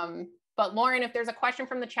 But Lauren, if there's a question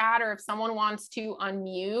from the chat or if someone wants to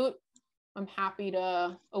unmute, I'm happy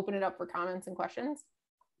to open it up for comments and questions.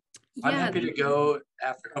 Yeah. I'm happy to go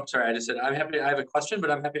after. Oh, sorry, I just said I have a question,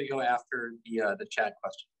 but I'm happy to go after the chat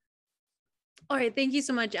question. All right, thank you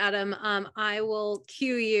so much, Adam. I will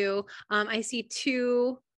cue you. I see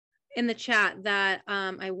 2 in the chat that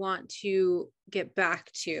I want to get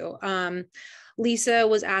back to. Lisa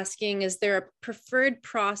was asking, is there a preferred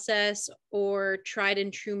process or tried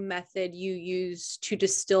and true method you use to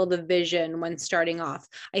distill the vision when starting off?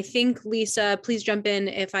 I think, Lisa, please jump in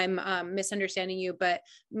if I'm misunderstanding you, but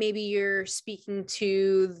maybe you're speaking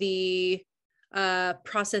to the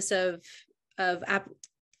process of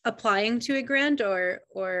applying to a grant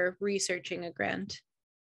or researching a grant.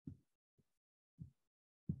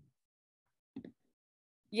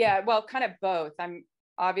 Yeah, well, kind of both. I'm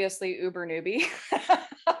obviously uber newbie.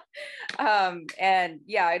 And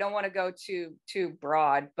yeah, I don't want to go too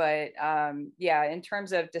broad, but yeah, in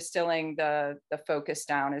terms of distilling the focus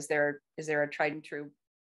down, is there a tried and true,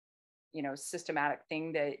 you know, systematic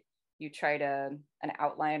thing that you try to, an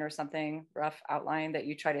outline or something, rough outline that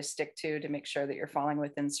you try to stick to make sure that you're falling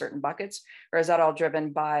within certain buckets? Or is that all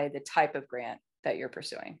driven by the type of grant that you're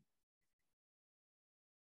pursuing?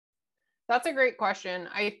 That's a great question.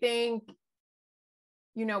 I think,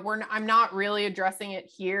 you know, I'm not really addressing it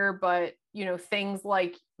here, but, you know, things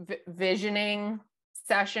like visioning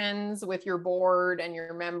sessions with your board and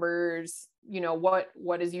your members, you know,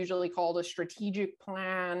 what is usually called a strategic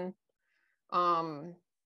plan.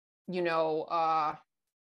 You know,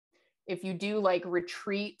 if you do like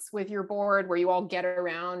retreats with your board where you all get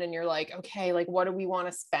around and you're like, okay, like, what do we want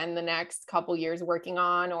to spend the next couple years working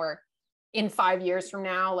on? Or in 5 years from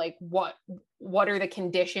now, like what are the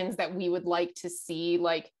conditions that we would like to see,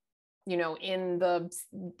 like, you know, in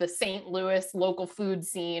the St. Louis local food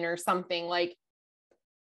scene or something? Like,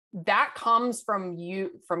 that comes from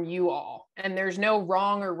you all, and there's no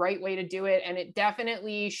wrong or right way to do it. And it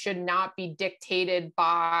definitely should not be dictated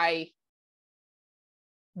by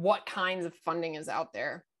what kinds of funding is out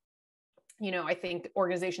there. You know, I think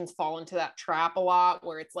organizations fall into that trap a lot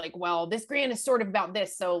where it's like, well, this grant is sort of about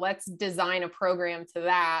this, so let's design a program to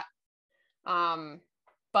that.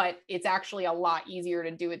 But it's actually a lot easier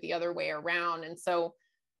to do it the other way around. And so,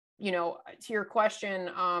 you know, to your question,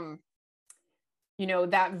 you know,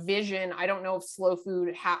 that vision, I don't know if Slow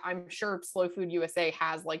Food, I'm sure Slow Food USA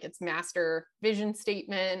has like its master vision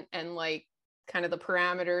statement and like kind of the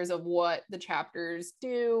parameters of what the chapters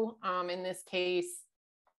do in this case.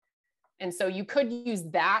 And so you could use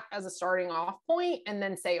that as a starting off point and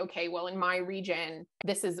then say, okay, well, in my region,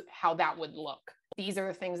 this is how that would look. These are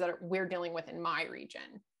the things that we're dealing with in my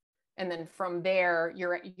region. And then from there,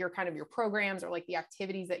 your kind of your programs or like the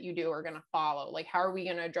activities that you do are going to follow. Like, how are we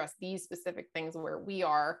going to address these specific things where we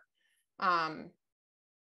are? And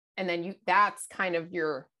then that's kind of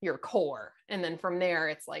your core. And then from there,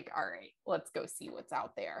 it's like, all right, let's go see what's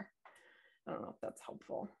out there. I don't know if that's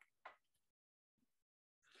helpful.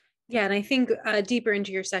 Yeah, and I think deeper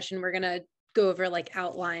into your session, we're going to go over like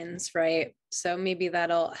outlines, right? So maybe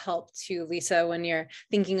that'll help too, Lisa, when you're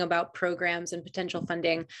thinking about programs and potential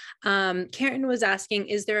funding. Karen was asking,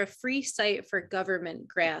 is there a free site for government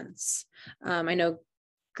grants? I know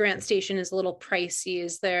GrantStation is a little pricey.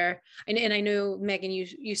 Is there, and I know, Megan,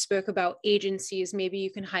 you spoke about agencies. Maybe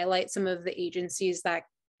you can highlight some of the agencies that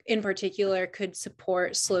in particular could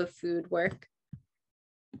support slow food work.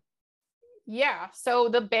 Yeah, so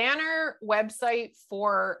the banner website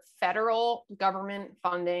for federal government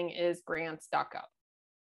funding is grants.gov.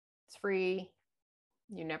 It's free.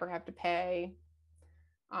 You never have to pay.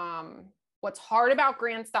 What's hard about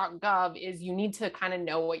grants.gov is you need to kind of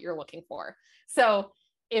know what you're looking for. So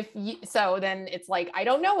then it's like, I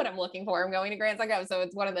don't know what I'm looking for. I'm going to grants.gov. So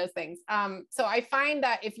it's one of those things. So I find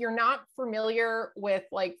that if you're not familiar with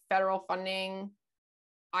like federal funding,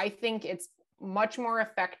 I think it's much more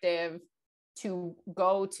effective to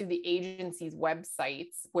go to the agency's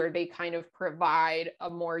websites where they kind of provide a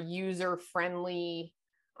more user-friendly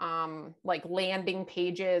like landing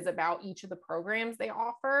pages about each of the programs they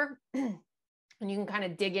offer. And you can kind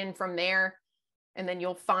of dig in from there. And then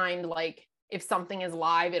you'll find like if something is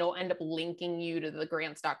live, it'll end up linking you to the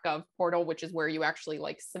grants.gov portal, which is where you actually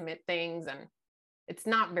like submit things. And it's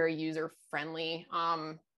not very user-friendly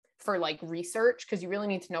for like research because you really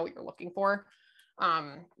need to know what you're looking for.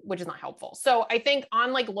 Which is not helpful. So I think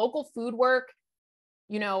on like local food work,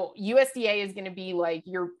 you know, USDA is going to be like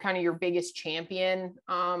your kind of your biggest champion.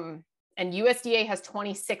 And USDA has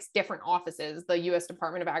 26 different offices, the US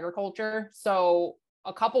Department of Agriculture. So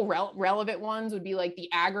a couple relevant ones would be like the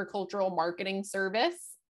Agricultural Marketing Service.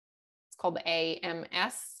 It's called the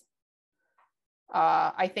AMS.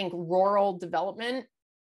 I think Rural Development,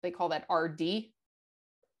 they call that RD.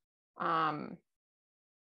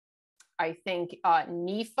 I think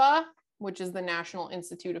NIFA, which is the National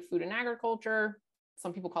Institute of Food and Agriculture.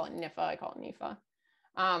 Some people call it NIFA. I call it NIFA.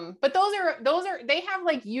 But those are they have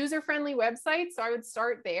like user-friendly websites. So I would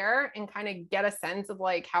start there and kind of get a sense of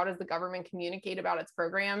like, how does the government communicate about its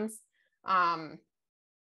programs? And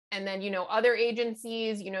then, you know, other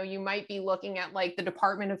agencies, you know, you might be looking at like the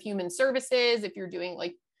Department of Human Services if you're doing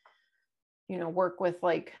like, you know, work with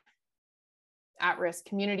like at-risk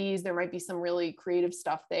communities. There might be some really creative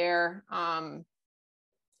stuff there.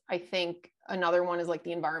 I think another one is like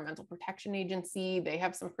the Environmental Protection Agency. They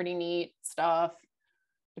have some pretty neat stuff,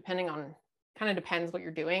 depending on, kind of depends what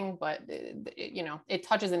you're doing, but you know, it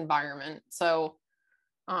touches environment. So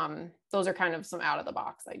those are kind of some out of the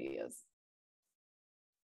box ideas.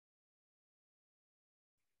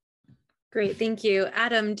 Great, thank you.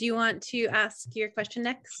 Adam, do you want to ask your question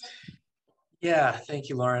next? Yeah, thank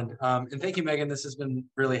you, Lauren. And thank you, Megan. This has been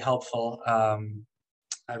really helpful.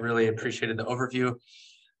 I really appreciated the overview.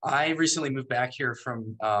 I recently moved back here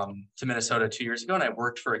from to Minnesota 2 years ago, and I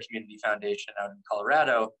worked for a community foundation out in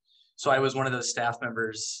Colorado. So I was one of those staff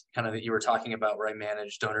members kind of that you were talking about, where I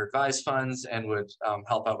managed donor advised funds and would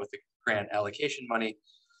help out with the grant allocation money,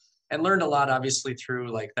 and learned a lot, obviously,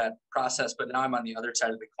 through like that process. But now I'm on the other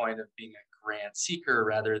side of the coin of being a grant seeker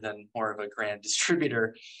rather than more of a grant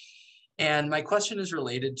distributor. And my question is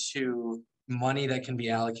related to money that can be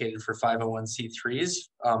allocated for 501c3s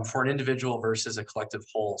for an individual versus a collective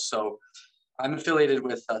whole. So I'm affiliated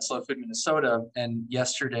with Slow Food Minnesota, and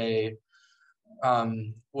yesterday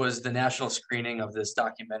was the national screening of this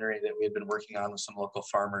documentary that we had been working on with some local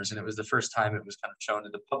farmers, and it was the first time it was kind of shown to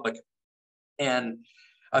the public. And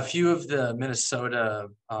a few of the Minnesota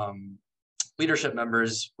leadership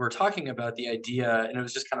members were talking about the idea, and it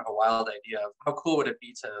was just kind of a wild idea of how cool would it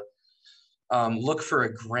be to look for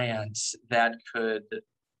a grant that could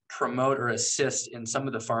promote or assist in some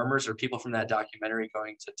of the farmers or people from that documentary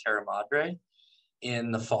going to Terra Madre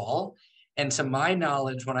in the fall. And to my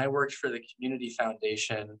knowledge, when I worked for the community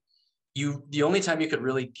foundation, the only time you could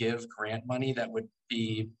really give grant money that would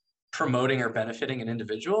be promoting or benefiting an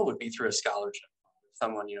individual would be through a scholarship,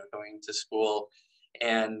 someone, going to school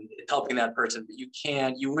and helping that person. But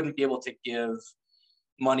you wouldn't be able to give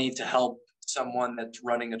money to help someone that's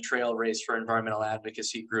running a trail race for environmental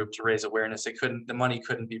advocacy group to raise awareness. The money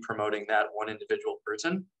couldn't be promoting that one individual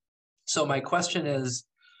person. So my question is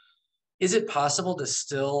it possible to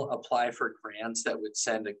still apply for grants that would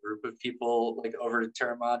send a group of people like over to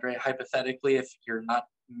Terra Madre, hypothetically, if you're not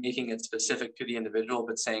making it specific to the individual,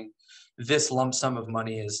 but saying this lump sum of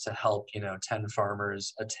money is to help, 10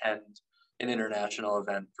 farmers attend an international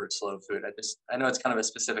event for slow food? I know it's kind of a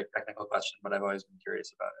specific technical question, but I've always been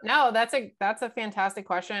curious about it. No, that's a fantastic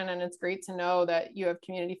question. And it's great to know that you have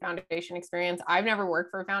community foundation experience. I've never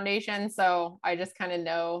worked for a foundation, so I just kind of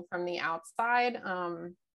know from the outside.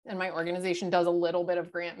 And my organization does a little bit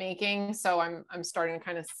of grant making. So I'm starting to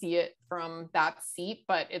kind of see it from that seat,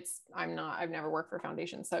 but I've never worked for a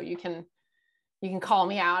foundation. So you can call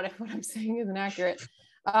me out if what I'm saying isn't accurate.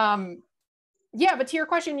 Yeah, but to your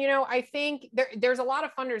question, I think there's a lot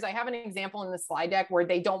of funders. I have an example in the slide deck where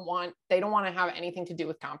they don't want to have anything to do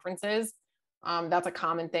with conferences. That's a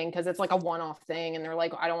common thing because it's like a one-off thing. And they're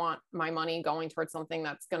like, I don't want my money going towards something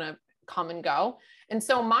that's going to come and go. And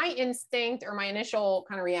so my instinct or my initial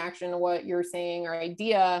kind of reaction to what you're saying or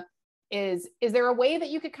idea is there a way that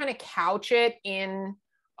you could kind of couch it in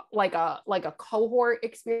like a cohort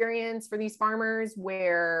experience for these farmers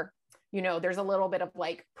where, there's a little bit of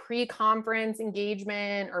like pre-conference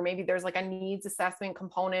engagement, or maybe there's like a needs assessment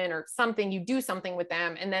component or something, you do something with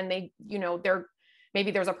them. And then they,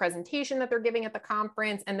 maybe there's a presentation that they're giving at the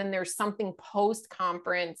conference. And then there's something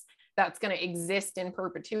post-conference that's going to exist in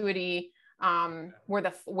perpetuity,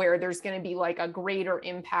 where there's going to be like a greater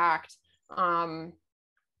impact. That's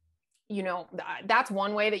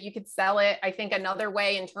one way that you could sell it. I think another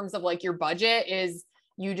way in terms of like your budget is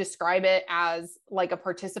you describe it as like a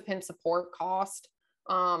participant support cost,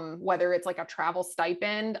 whether it's like a travel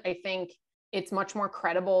stipend. I think it's much more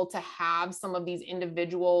credible to have some of these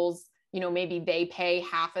individuals, maybe they pay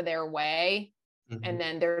half of their way. Mm-hmm. And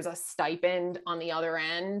then there's a stipend on the other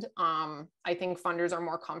end. I think funders are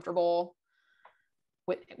more comfortable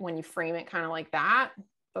with when you frame it kind of like that.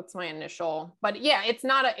 That's my initial, but yeah, it's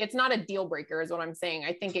not a deal breaker is what I'm saying.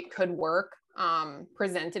 I think it could work,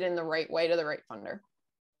 presented in the right way to the right funder.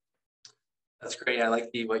 That's great. I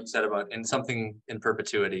like what you said about in something in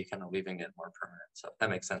perpetuity, kind of leaving it more permanent. So that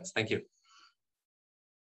makes sense. Thank you.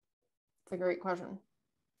 It's a great question.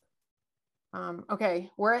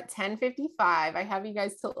 Okay, we're at 10:55. I have you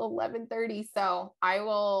guys till 11:30, so I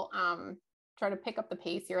will try to pick up the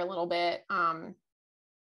pace here a little bit.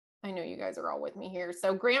 I know you guys are all with me here.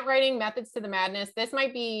 So grant writing methods to the madness. This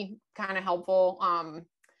might be kind of helpful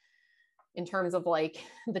in terms of like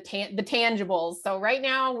the tangibles. So right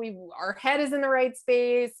now our head is in the right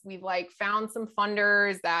space. We've like found some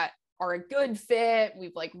funders that are a good fit.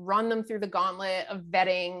 We've like run them through the gauntlet of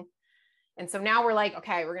vetting. And so now we're like,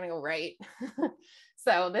 okay, we're going to go write.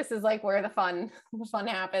 So this is like where the fun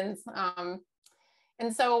happens.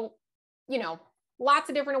 And so, lots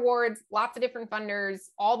of different awards, lots of different funders,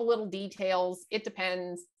 all the little details. It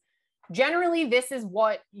depends. Generally, this is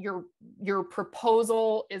what your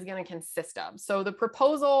proposal is going to consist of. So the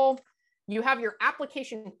proposal, you have your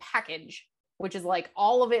application package, which is like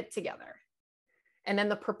all of it together. And then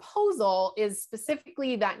the proposal is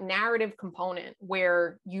specifically that narrative component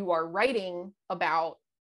where you are writing about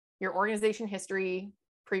your organization history,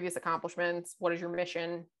 previous accomplishments, what is your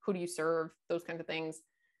mission, who do you serve, those kinds of things.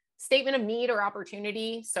 Statement of need or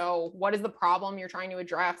opportunity. So what is the problem you're trying to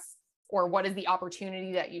address, or what is the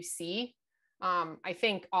opportunity that you see? I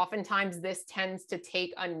think oftentimes this tends to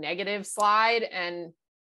take a negative slide. And,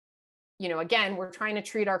 again, we're trying to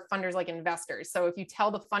treat our funders like investors. So if you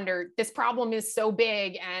tell the funder, this problem is so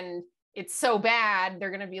big and it's so bad,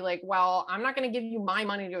 they're going to be like, well, I'm not going to give you my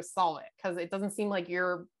money to solve it because it doesn't seem like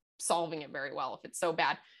you're solving it very well if it's so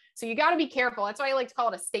bad. So you got to be careful. That's why I like to call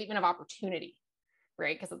it a statement of opportunity,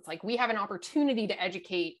 right? Because it's like we have an opportunity to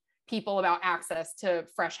educate people about access to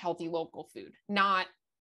fresh, healthy, local food, not,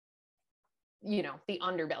 the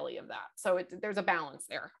underbelly of that. So there's a balance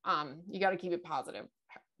there. You got to keep it positive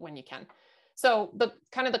when you can. So the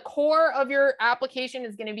kind of the core of your application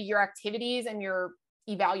is going to be your activities and your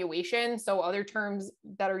evaluation. So other terms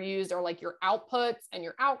that are used are like your outputs and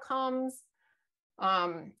your outcomes.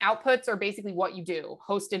 Outputs are basically what you do.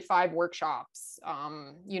 Hosted 5 workshops,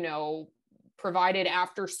 provided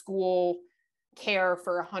after school care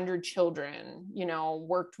for 100 children,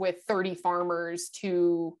 worked with 30 farmers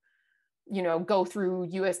to, go through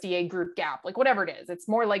USDA group gap, like whatever it is. It's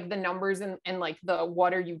more like the numbers and like the,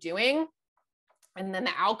 what are you doing? And then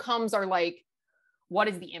the outcomes are like, what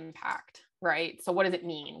is the impact, right? So what does it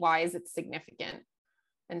mean? Why is it significant?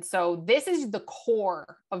 And so this is the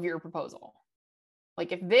core of your proposal.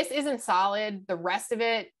 Like if this isn't solid, the rest of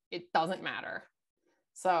it doesn't matter.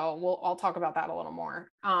 So I'll talk about that a little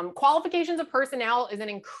more. Qualifications of personnel is an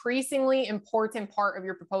increasingly important part of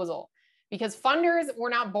your proposal because funders were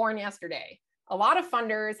not born yesterday. A lot of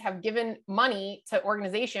funders have given money to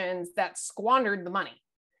organizations that squandered the money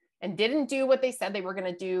and didn't do what they said they were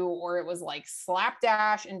going to do, or it was like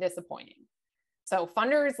slapdash and disappointing. So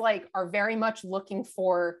funders like are very much looking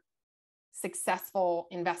for successful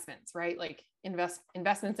investments, right? Like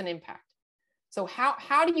investments and impact. So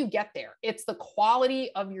how do you get there? It's the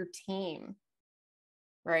quality of your team,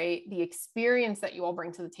 right? The experience that you all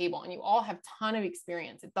bring to the table, and you all have a ton of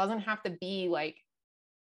experience. It doesn't have to be like,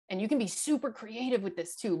 and you can be super creative with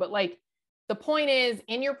this too, but like the point is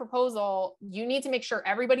in your proposal, you need to make sure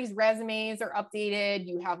everybody's resumes are updated.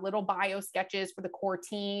 You have little bio sketches for the core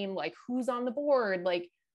team, like who's on the board, like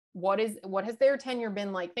what has their tenure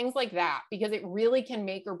been like, things like that, because it really can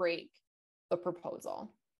make or break the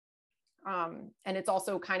proposal. And it's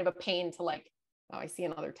also kind of a pain to like, oh, I see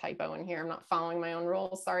another typo in here. I'm not following my own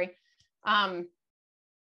rules. Sorry.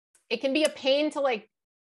 It can be a pain to like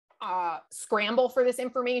scramble for this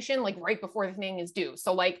information, like right before the thing is due.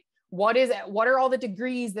 So like, what are all the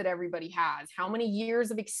degrees that everybody has? How many years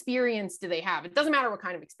of experience do they have? It doesn't matter what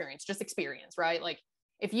kind of experience, just experience, right? Like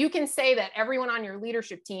if you can say that everyone on your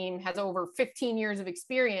leadership team has over 15 years of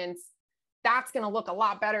experience, that's going to look a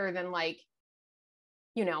lot better than like,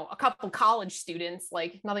 you know, a couple college students,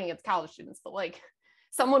 like nothing against college students, but like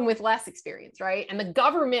someone with less experience, right? And the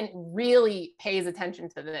government really pays attention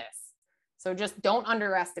to this. So just don't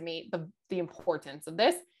underestimate the importance of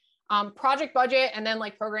this. Project budget and then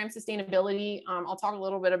like program sustainability. I'll talk a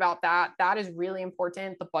little bit about that. That is really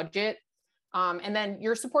important, the budget. And then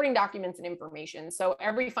your supporting documents and information. So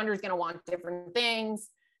every funder is going to want different things.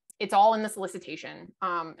 It's all in the solicitation.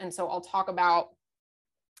 And so I'll talk about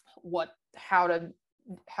how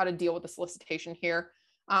to deal with the solicitation here.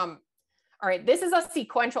 All right, this is a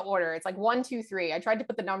sequential order. It's like 1, 2, 3. I tried to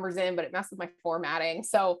put the numbers in, but it messed with my formatting.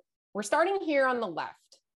 So we're starting here on the left.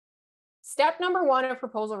 Step number 1 of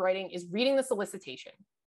proposal writing is reading the solicitation,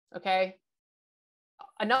 okay?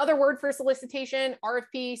 Another word for solicitation,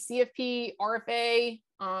 RFP, CFP, RFA.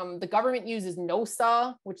 The government uses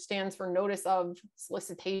NOSA, which stands for Notice of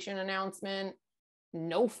Solicitation Announcement,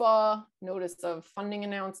 NOFA, Notice of Funding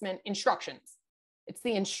Announcement, instructions. It's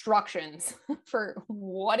the instructions for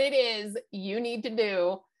what it is you need to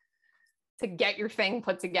do to get your thing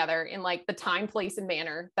put together in like the time, place, and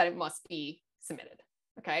manner that it must be submitted,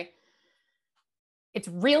 okay? It's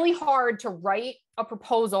really hard to write a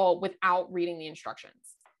proposal without reading the instructions.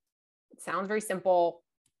 It sounds very simple.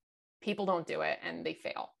 People don't do it and they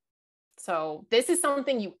fail. So this is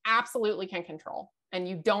something you absolutely can control, and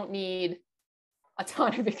you don't need a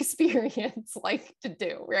ton of experience like to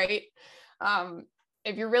do, right?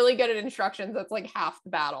 If you're really good at instructions, that's like half the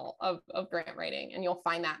battle of grant writing, and you'll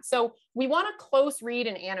find that. So we want to close read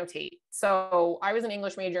and annotate. So I was an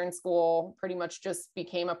English major in school, pretty much just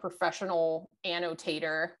became a professional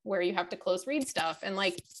annotator where you have to close read stuff. And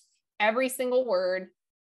like every single word,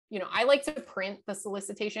 you know, I like to print the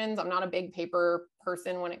solicitations. I'm not a big paper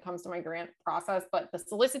person when it comes to my grant process, but the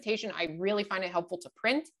solicitation, I really find it helpful to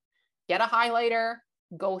print, get a highlighter,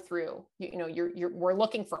 go through. We're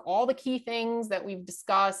looking for all the key things that we've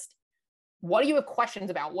discussed. What do you have questions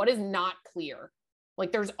about? What is not clear?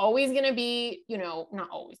 Like there's always going to be, not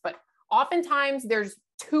always, but oftentimes there's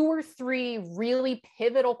 2 or 3 really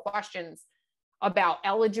pivotal questions about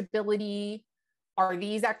eligibility. Are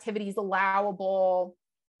these activities allowable?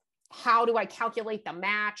 How do I calculate the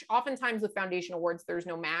match? Oftentimes with foundation awards, there's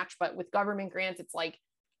no match, but with government grants, it's like,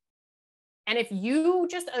 and if you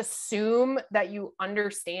just assume that you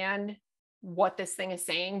understand what this thing is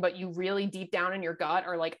saying, but you really deep down in your gut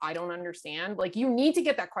are like, I don't understand, like you need to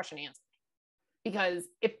get that question answered. Because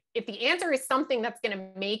if the answer is something that's going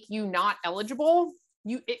to make you not eligible,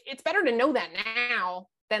 it's better to know that now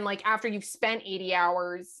than like after you've spent 80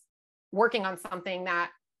 hours working on something that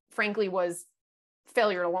frankly was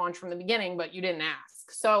failure to launch from the beginning, but you didn't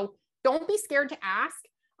ask. So don't be scared to ask.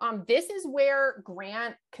 This is where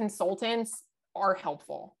grant consultants are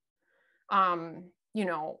helpful.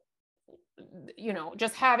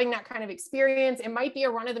 Just having that kind of experience. It might be a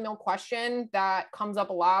run-of-the-mill question that comes up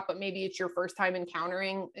a lot, but maybe it's your first time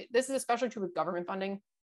encountering. This is especially true with government funding.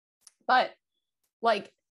 But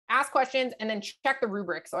like ask questions and then check the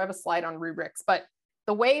rubric. So I have a slide on rubrics, but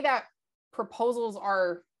the way that proposals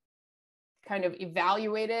are kind of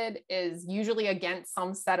evaluated is usually against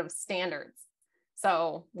some set of standards.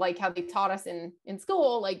 So like how they taught us in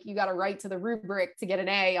school, like you got to write to the rubric to get an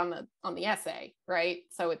A on the essay, right?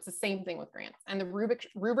 So it's the same thing with grants, and the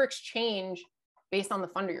rubrics change based on the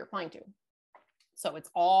funder you're applying to. So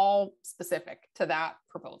it's all specific to that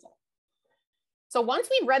proposal. So once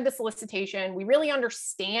we've read the solicitation, we really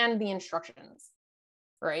understand the instructions,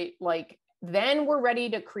 right? Like then we're ready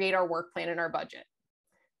to create our work plan and our budget.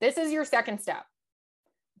 This is your second step.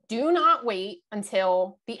 Do not wait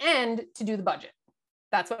until the end to do the budget.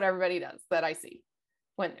 That's what everybody does that I see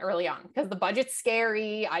when early on, because the budget's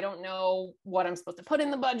scary. I don't know what I'm supposed to put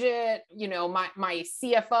in the budget. You know, my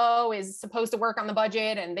CFO is supposed to work on the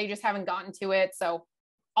budget and they just haven't gotten to it. So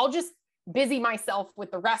I'll just busy myself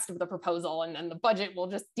with the rest of the proposal and then the budget will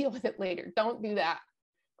just deal with it later. Don't do that.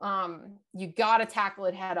 You got to tackle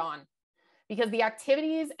it head on, because the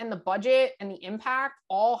activities and the budget and the impact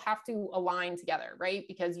all have to align together, right?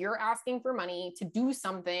 Because you're asking for money to do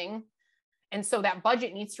something. And so that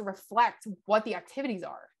budget needs to reflect what the activities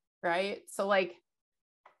are, right? So like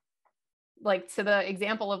to the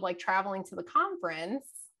example of like traveling to the conference,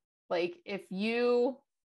 like if you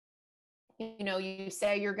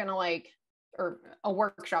say you're going to like, or a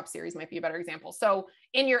workshop series might be a better example. So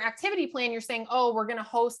in your activity plan, you're saying, oh, we're going to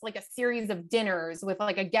host like a series of dinners with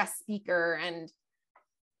like a guest speaker, and,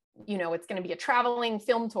 you know, it's going to be a traveling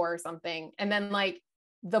film tour or something. And then like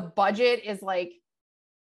the budget is like,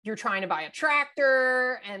 you're trying to buy a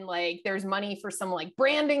tractor and like there's money for some like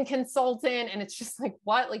branding consultant, and it's just like,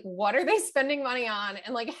 what are they spending money on?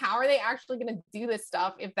 And like, how are they actually going to do this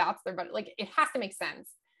stuff if that's their budget? Like, it has to make sense.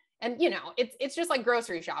 And, you know, it's just like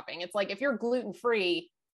grocery shopping. It's like, if you're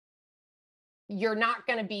gluten-free, you're not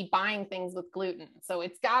going to be buying things with gluten. So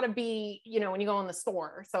it's got to be, you know, when you go in the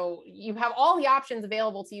store. So you have all the options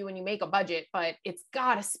available to you when you make a budget, but it's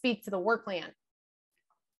got to speak to the work plan.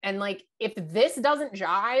 And like, if this doesn't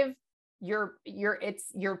jive,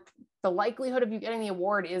 the likelihood of you getting the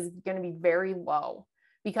award is going to be very low.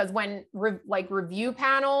 Because when review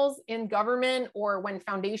panels in government or when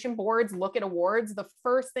foundation boards look at awards, the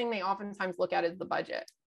first thing they oftentimes look at is the budget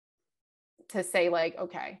to say like,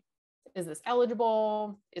 okay, is this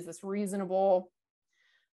eligible? Is this reasonable?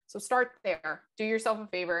 So start there. Do yourself a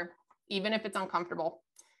favor, even if it's uncomfortable.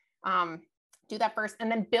 Do that first,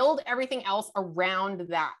 and then build everything else around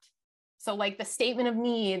that. So like the statement of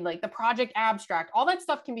need, like the project abstract, all that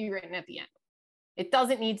stuff can be written at the end. It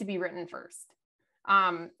doesn't need to be written first.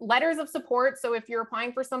 Letters of support. So if you're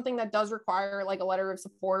applying for something that does require like a letter of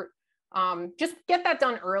support, just get that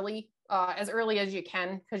done early, as early as you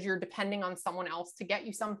can, because you're depending on someone else to get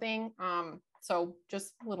you something. So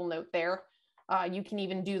just a little note there. You can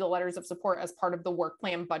even do the letters of support as part of the work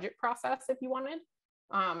plan budget process if you wanted.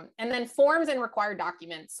 And then forms and required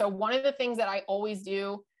documents. So one of the things that I always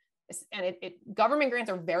do is, and government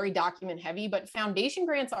grants are very document heavy, but foundation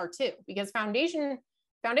grants are too, because foundation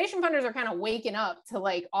funders are kind of waking up to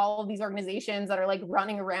like all of these organizations that are like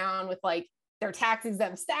running around with like their tax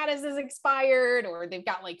exempt status is expired, or they've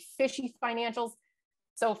got like fishy financials.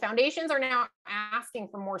 So foundations are now asking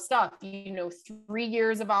for more stuff, 3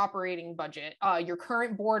 years of operating budget, your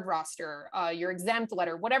current board roster, your exempt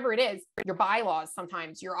letter, whatever it is, your bylaws,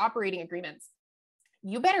 sometimes your operating agreements.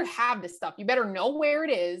 You better have this stuff. You better know where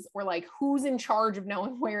it is, or like who's in charge of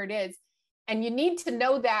knowing where it is. And you need to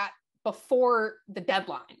know that before the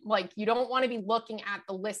deadline. Like, you don't want to be looking at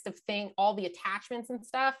the list of things, all the attachments and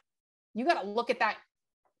stuff. You got to look at that,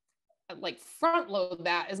 like front load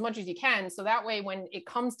that as much as you can. So that way, when it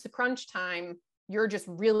comes to crunch time, you're just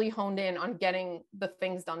really honed in on getting the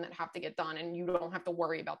things done that have to get done, and you don't have to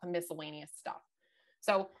worry about the miscellaneous stuff.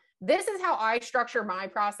 So this is how I structure my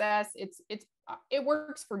process. It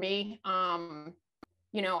works for me.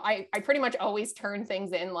 I pretty much always turn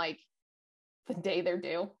things in like the day they're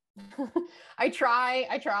due. I try,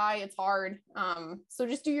 it's hard. So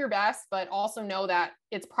just do your best, but also know that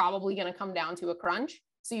it's probably going to come down to a crunch.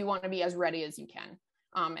 So you want to be as ready as you can,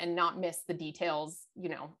 and not miss the details,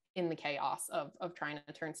 in the chaos of trying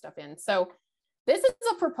to turn stuff in. So this is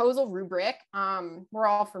a proposal rubric. We're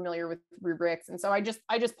all familiar with rubrics. And so I just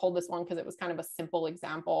pulled this one because it was kind of a simple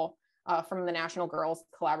example from the National Girls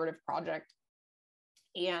Collaborative Project.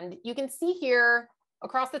 And you can see here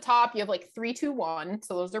across the top, you have like 3, 2, 1.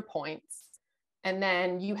 So those are points. And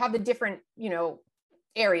then you have the different,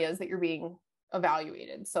 areas that you're being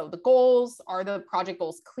evaluated. So the goals, are the project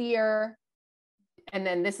goals clear? And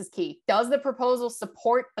then this is key. Does the proposal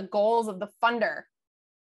support the goals of the funder?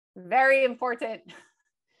 Very important.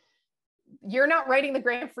 You're not writing the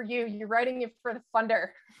grant for you, you're writing it for the funder.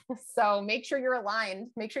 So make sure you're aligned.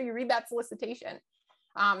 Make sure you read that solicitation.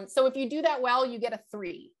 So if you do that well, you get a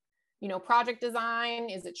 3. You know, project design,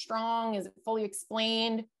 is it strong? Is it fully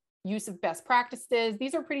explained? Use of best practices.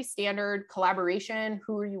 These are pretty standard. Collaboration,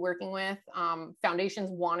 who are you working with? Foundations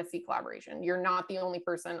want to see collaboration. You're not the only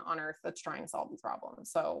person on earth that's trying to solve these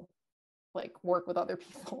problems. So like work with other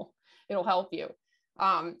people, it'll help you.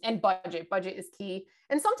 And budget is key.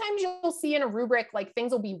 And sometimes you'll see in a rubric, like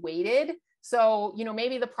things will be weighted. So, you know,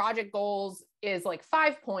 maybe the project goals is like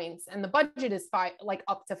 5 points and the budget is like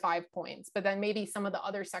up to 5 points, but then maybe some of the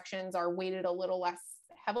other sections are weighted a little less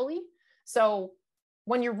heavily. So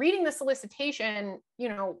when you're reading the solicitation, you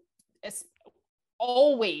know, it's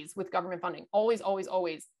always with government funding, always,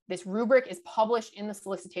 this rubric is published in the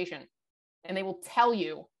solicitation and they will tell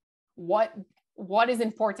you what is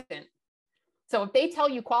important. So if they tell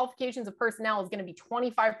you qualifications of personnel is going to be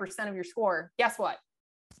 25% of your score, guess what?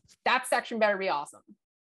 That section better be awesome,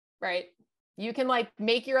 right? You can like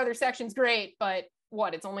make your other sections great, but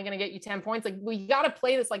what? It's only going to get you 10 points. Like we got to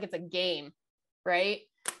play this like it's a game, right?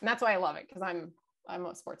 And that's why I love it, because I'm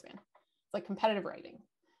a sports fan. It's like competitive writing.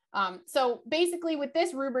 So basically with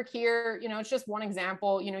this rubric here, you know, it's just one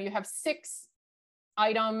example. You know, you have 6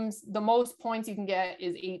 items. The most points you can get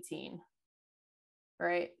is 18,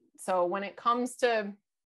 right? So when it comes to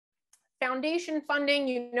foundation funding,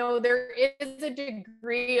 you know, there is a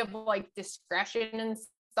degree of like discretion and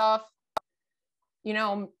stuff, you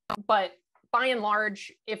know, but by and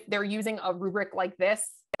large, if they're using a rubric like this,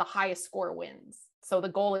 the highest score wins. So the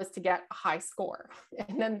goal is to get a high score.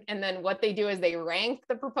 And then what they do is they rank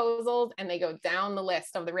the proposals and they go down the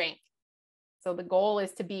list of the rank. So the goal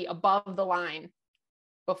is to be above the line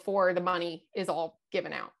before the money is all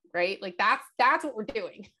given out, right? Like that's what we're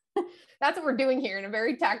doing. That's what we're doing here in a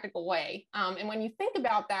very tactical way. And when you think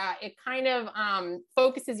about that, it kind of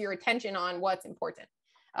focuses your attention on what's important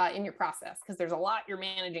in your process, because there's a lot you're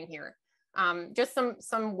managing here. Just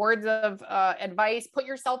some words of advice: put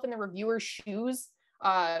yourself in the reviewer's shoes.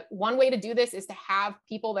 One way to do this is to have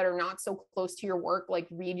people that are not so close to your work like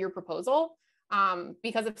read your proposal,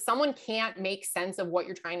 because if someone can't make sense of what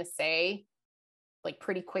you're trying to say like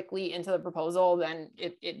pretty quickly into the proposal, then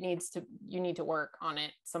you need to work on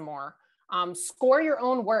it some more. Score your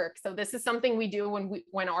own work. So this is something we do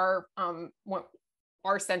when our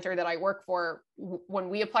center that I work for,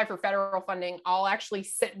 when we apply for federal funding, I'll actually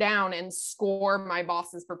sit down and score my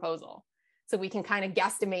boss's proposal so we can kind of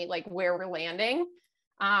guesstimate like where we're landing.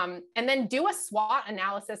 And then do a SWOT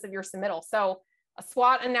analysis of your submittal. So a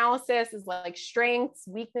SWOT analysis is like strengths,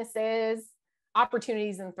 weaknesses,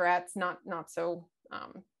 opportunities, and threats. Not so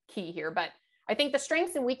key here, but I think the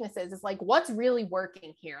strengths and weaknesses is like what's really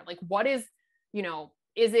working here. Like what is, you know,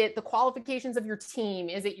 is it the qualifications of your team?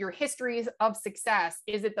 Is it your histories of success?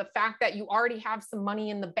 Is it the fact that you already have some money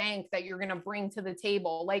in the bank that you're going to bring to the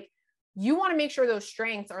table? Like you want to make sure those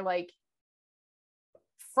strengths are like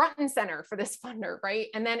front and center for this funder, right?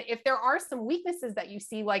 And then if there are some weaknesses that you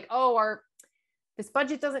see, like, oh, this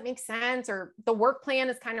budget doesn't make sense, or the work plan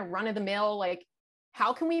is kind of run of the mill, like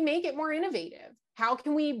how can we make it more innovative? How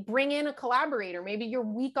can we bring in a collaborator? Maybe you're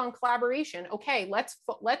weak on collaboration. Okay, let's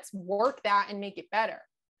work that and make it better,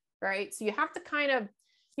 right? So you have to kind of,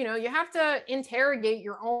 you know, you have to interrogate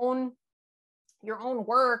your own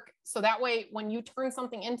work, so that way when you turn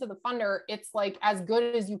something into the funder, it's like as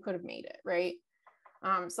good as you could have made it, right?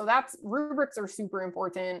 So that's, rubrics are super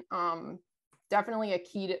important. Definitely a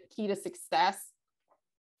key to success.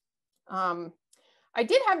 I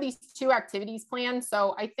did have these 2 activities planned,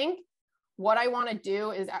 so I think what I want to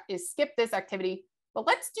do is skip this activity, but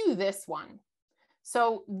let's do this one.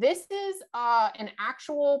 So this is an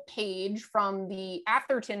actual page from the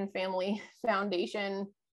Atherton Family Foundation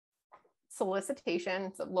solicitation.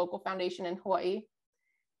 It's a local foundation in Hawaii.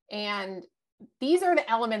 And these are the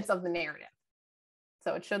elements of the narrative.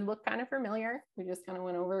 So it should look kind of familiar. We just kind of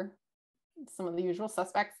went over some of the usual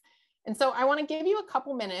suspects. And so I want to give you a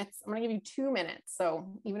couple minutes. I'm going to give you 2 minutes. So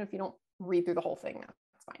even if you don't read through the whole thing,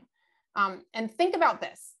 that's fine. And think about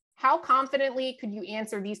this. How confidently could you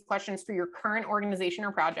answer these questions for your current organization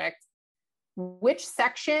or project? Which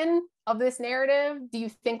section of this narrative do you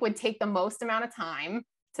think would take the most amount of time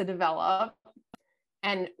to develop?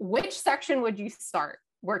 And which section would you start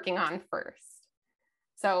working on first?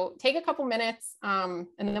 So take a couple minutes, and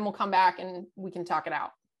then we'll come back and we can talk it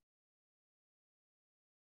out.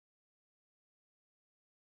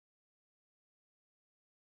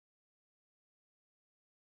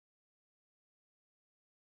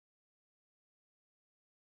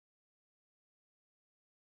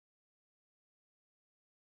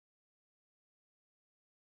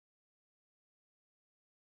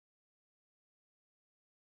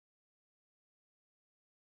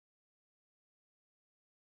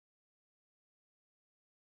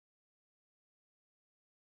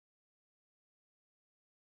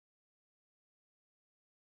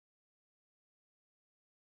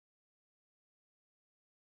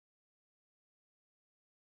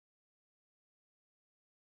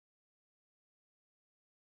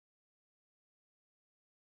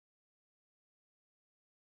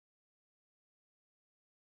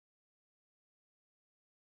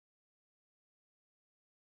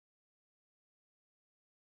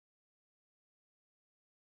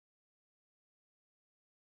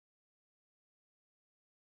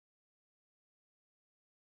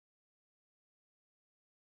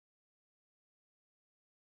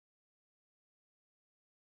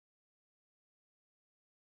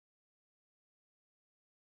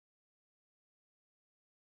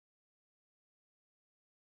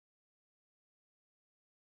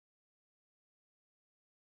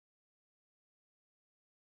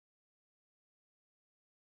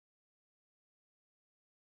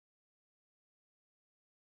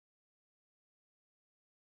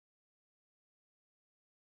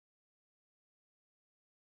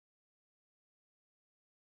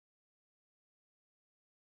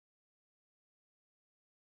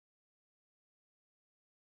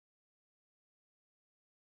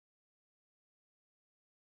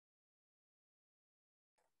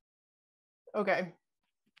 Okay.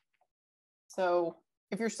 So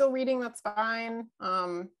if you're still reading, that's fine.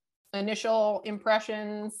 Initial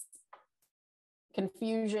impressions,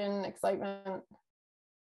 confusion, excitement.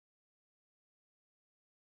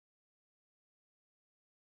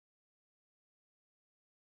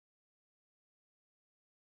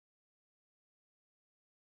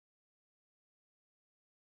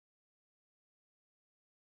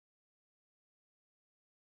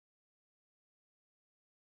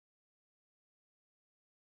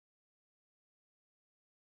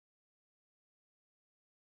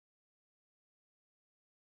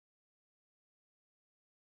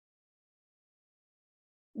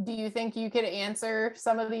 Do you think you could answer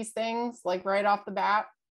some of these things like right off the bat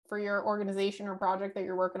for your organization or project that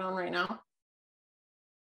you're working on right now?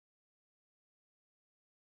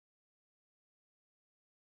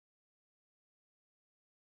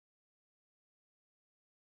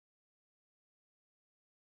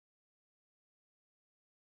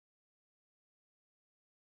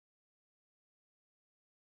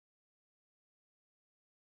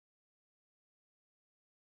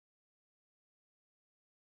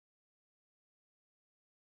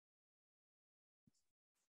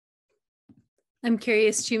 I'm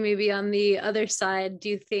curious too, maybe on the other side, do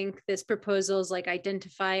you think this proposal is like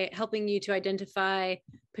helping you to identify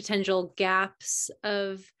potential gaps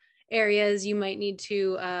of areas you might need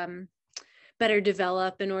to better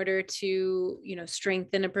develop in order to,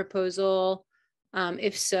 strengthen a proposal?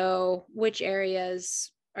 If so, which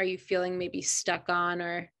areas are you feeling maybe stuck on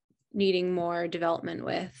or needing more development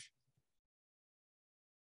with?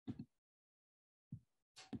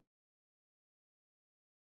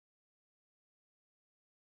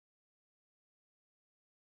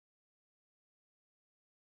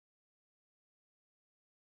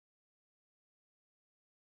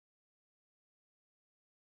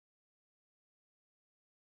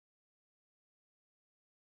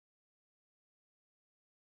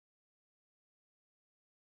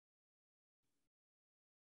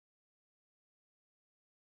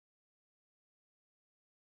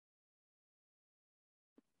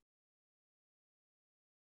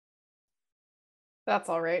 That's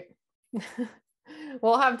all right.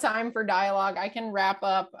 We'll have time for dialogue. I can wrap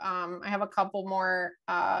up. I have a couple more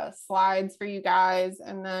slides for you guys,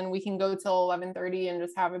 and then we can go till 11:30 and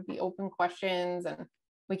just have it be open questions, and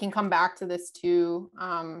we can come back to this too.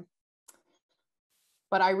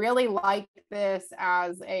 But I really like this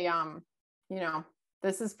as a,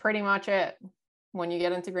 this is pretty much it. When you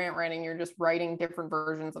get into grant writing, you're just writing different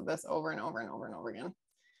versions of this over and over and over and over again.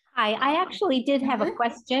 Hi, I actually did have a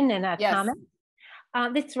question and a Yes. comment.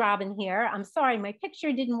 This is Robin here. I'm sorry, my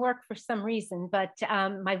picture didn't work for some reason, but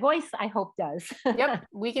my voice, I hope, does. Yep,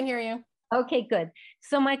 we can hear you. Okay, good.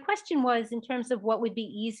 So my question was in terms of what would be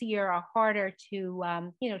easier or harder to,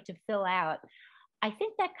 to fill out. I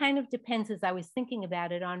think that kind of depends, as I was thinking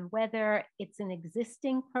about it, on whether it's an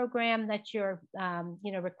existing program that you're,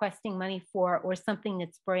 requesting money for, or something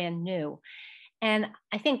that's brand new. And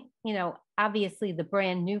I think, obviously the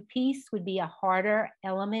brand new piece would be a harder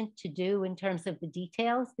element to do in terms of the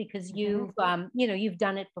details, because you've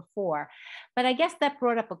done it before. But I guess that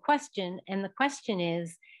brought up a question. And the question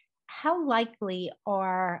is, how likely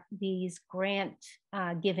are these grant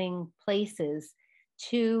giving places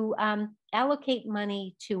to allocate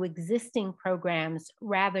money to existing programs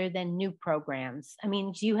rather than new programs? I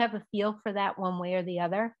mean, do you have a feel for that one way or the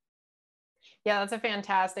other? Yeah, that's a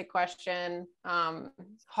fantastic question.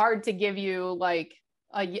 Hard to give you like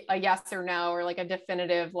a yes or no, or like a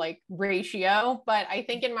definitive like ratio, but I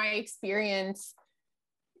think in my experience,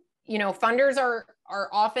 funders are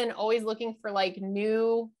often always looking for like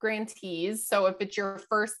new grantees. So if it's your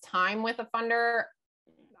first time with a funder,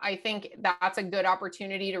 I think that's a good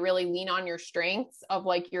opportunity to really lean on your strengths of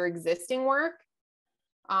like your existing work.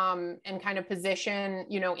 And kind of position,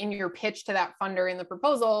 in your pitch to that funder in the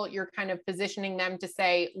proposal, you're kind of positioning them to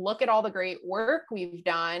say, look at all the great work we've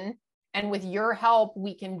done, and with your help,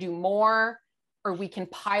 we can do more, or we can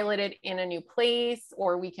pilot it in a new place,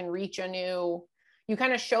 or we can reach you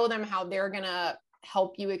kind of show them how they're going to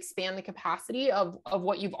help you expand the capacity of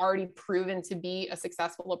what you've already proven to be a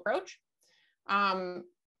successful approach.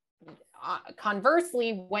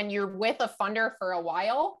 Conversely, when you're with a funder for a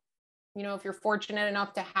while, if you're fortunate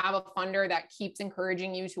enough to have a funder that keeps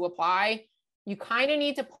encouraging you to apply, you kind of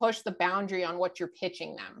need to push the boundary on what you're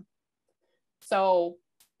pitching them. So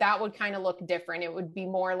that would kind of look different. It would be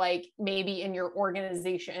more like maybe in your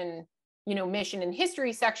organization, mission and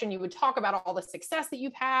history section, you would talk about all the success that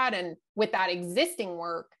you've had and with that existing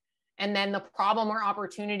work. And then the problem or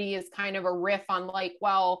opportunity is kind of a riff on like,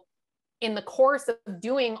 well, in the course of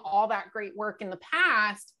doing all that great work in the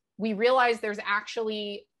past, we realize there's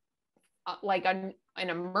actually like an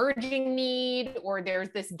emerging need, or there's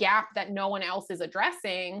this gap that no one else is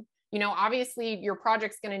addressing, you know, obviously your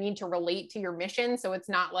project's going to need to relate to your mission. So it's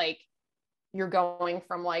not like you're going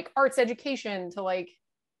from like arts education to like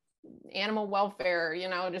animal welfare, you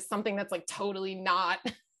know, just something that's like totally not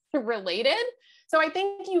related. So I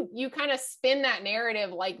think you kind of spin that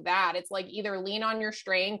narrative like that. It's like either lean on your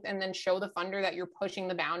strength and then show the funder that you're pushing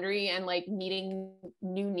the boundary and like meeting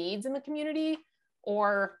new needs in the community,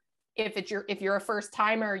 or if you're a first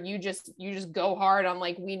timer, you just go hard on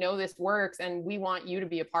like, we know this works and we want you to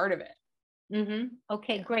be a part of it. Mm-hmm.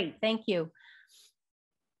 Okay, great. Thank you.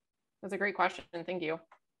 That's a great question. Thank you.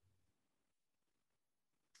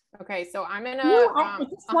 Okay, so I'm gonna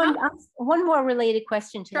one more related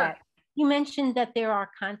question to Sure. that. You mentioned that there are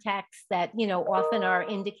contacts that, you know, often are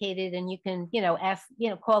indicated, and you can, you know, ask, you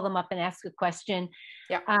know, call them up and ask a question.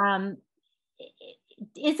 Yeah.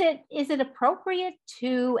 Is it appropriate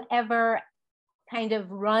to ever kind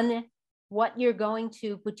of run what you're going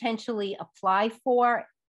to potentially apply for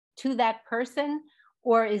to that person,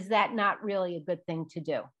 or is that not really a good thing to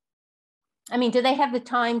do? I mean, do they have the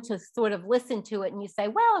time to sort of listen to it and you say,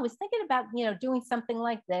 well, I was thinking about, you know, doing something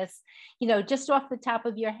like this, you know, just off the top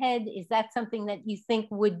of your head, is that something that you think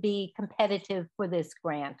would be competitive for this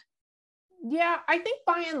grant? Yeah, I think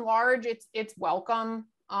by and large, it's welcome.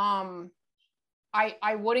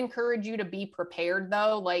 I would encourage you to be prepared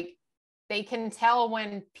though. Like they can tell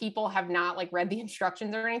when people have not like read the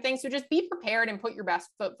instructions or anything. So just be prepared and put your best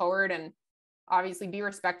foot forward, and obviously be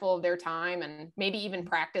respectful of their time, and maybe even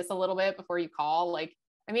practice a little bit before you call. Like,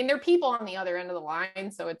 I mean, there are people on the other end of the line,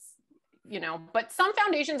 so it's, you know, but some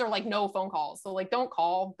foundations are like no phone calls. So like, don't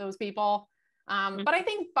call those people. But I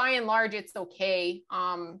think by and large, it's okay.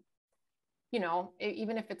 You know,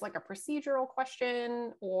 even if it's like a procedural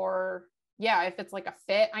question, or yeah, if it's like a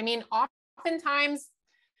fit. I mean, oftentimes,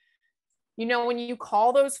 you know, when you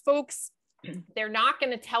call those folks, they're not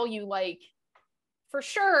going to tell you like, for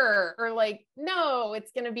sure, or like, no,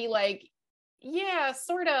 it's going to be like, yeah,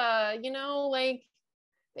 sort of, you know, like,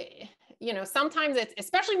 you know, sometimes it's,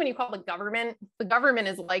 especially when you call the government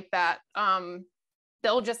is like that.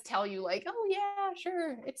 They'll just tell you like, oh yeah,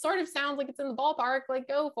 sure. It sort of sounds like it's in the ballpark, like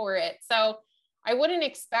go for it. So I wouldn't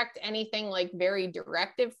expect anything like very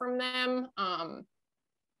directive from them.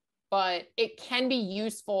 But it can be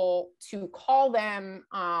useful to call them,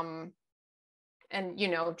 and, you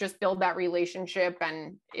know, just build that relationship.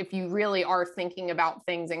 And if you really are thinking about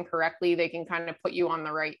things incorrectly, they can kind of put you on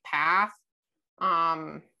the right path.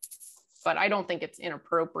 But I don't think it's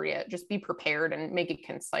inappropriate. Just be prepared and make it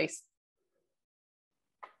concise.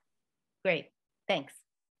 Great, thanks.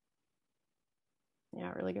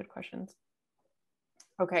 Yeah, really good questions.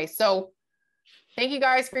 Okay, so thank you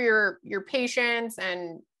guys for your patience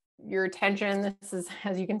and your attention. This is,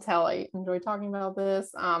 as you can tell, I enjoy talking about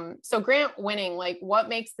this. So grant winning, like what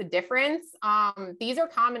makes the difference? These are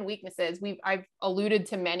common weaknesses. I've alluded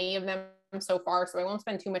to many of them so far, so I won't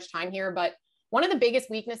spend too much time here, but one of the biggest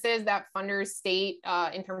weaknesses that funders state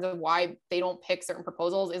in terms of why they don't pick certain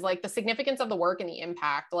proposals is like the significance of the work and the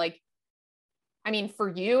impact. Like, I mean, for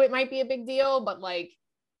you, it might be a big deal, but like,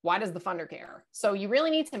 why does the funder care? So you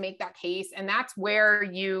really need to make that case. And that's where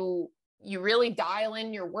you really dial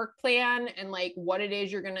in your work plan and like what it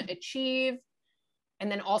is you're going to achieve. And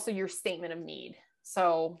then also your statement of need.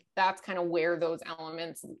 So that's kind of where those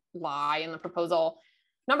elements lie in the proposal.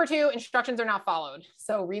 Number 2, instructions are not followed.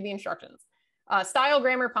 So read the instructions. Style,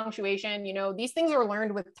 grammar, punctuation, you know, these things are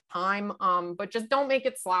learned with time, but just don't make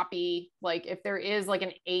it sloppy. Like if there is like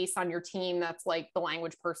an ace on your team that's like the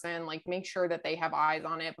language person, like make sure that they have eyes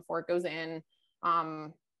on it before it goes in.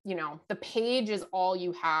 You know, the page is all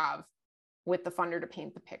you have with the funder to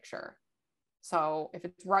paint the picture. So if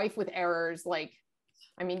it's rife with errors, like,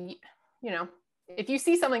 I mean, you know, if you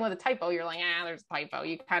see something with a typo, you're like, there's a typo.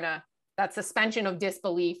 You kind of, that suspension of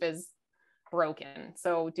disbelief is broken.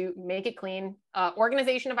 So make it clean.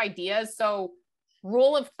 Organization of ideas. So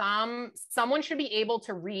rule of thumb, someone should be able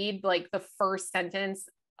to read like the first sentence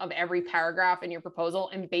of every paragraph in your proposal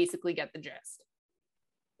and basically get the gist.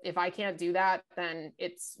 If I can't do that, then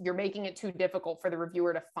you're making it too difficult for the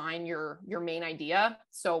reviewer to find your main idea.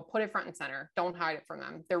 So put it front and center. Don't hide it from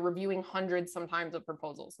them. They're reviewing hundreds sometimes of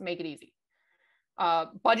proposals. Make it easy.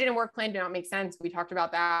 Budget and work plan do not make sense. We talked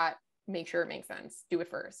about that. Make sure it makes sense. Do it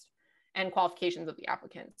first. And qualifications of the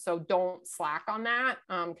applicant. So don't slack on that,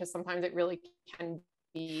 because sometimes it really can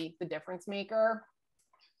be the difference maker.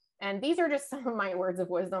 And these are just some of my words of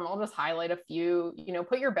wisdom. I'll just highlight a few. You know,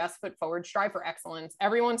 put your best foot forward, strive for excellence.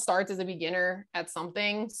 Everyone starts as a beginner at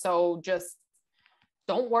something. So just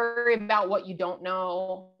don't worry about what you don't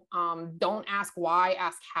know. Don't ask why,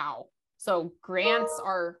 ask how. So grants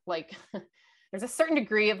are like, there's a certain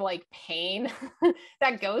degree of like pain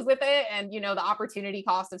that goes with it. And, the opportunity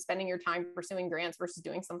cost of spending your time pursuing grants versus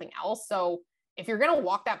doing something else. So if you're going to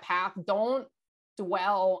walk that path, don't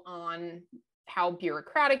dwell on how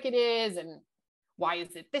bureaucratic it is and why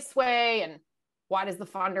is it this way and why does the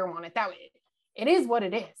funder want it that way. It is what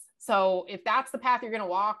it is. So if that's the path you're going to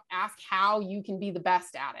walk, ask how you can be the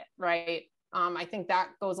best at it, right? I think that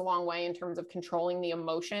goes a long way in terms of controlling the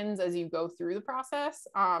emotions as you go through the process.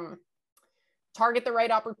 Target the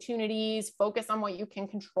right opportunities, focus on what you can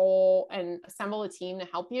control, and assemble a team to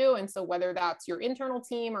help you. And so whether that's your internal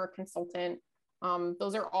team or a consultant,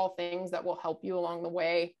 those are all things that will help you along the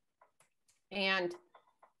way. And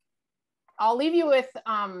I'll leave you with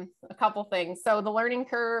a couple things. So the learning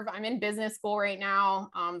curve, I'm in business school right now.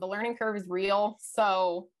 The learning curve is real.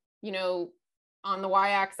 So, on the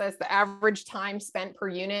y-axis, the average time spent per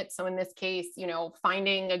unit. So in this case,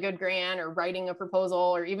 finding a good grant or writing a proposal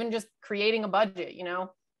or even just creating a budget,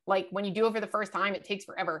 like when you do it for the first time, it takes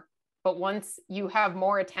forever. But once you have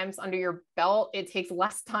more attempts under your belt, it takes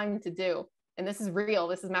less time to do. And this is real.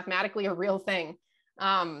 This is mathematically a real thing.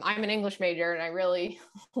 I'm an English major and I really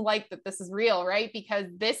like that this is real, right? Because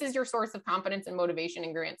this is your source of confidence and motivation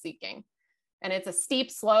in grant seeking. And it's a steep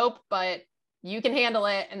slope, but you can handle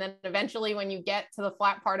it. And then eventually when you get to the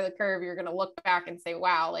flat part of the curve, you're going to look back and say,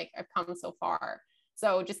 wow, like I've come so far.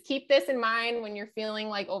 So just keep this in mind when you're feeling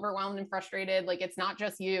like overwhelmed and frustrated. Like it's not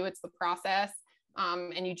just you, it's the process.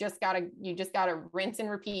 And you just gotta rinse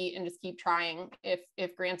and repeat and just keep trying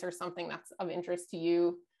if grants are something that's of interest to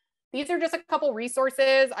you. These are just a couple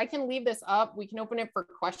resources. I can leave this up. We can open it for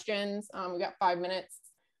questions. We got 5 minutes.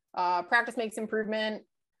 Practice Makes Improvement.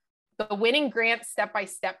 The Winning Grant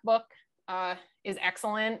Step-by-Step book is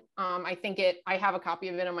excellent. I have a copy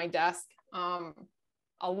of it on my desk.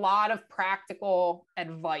 A lot of practical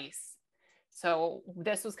advice. So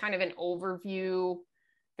this was kind of an overview,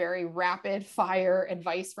 very rapid fire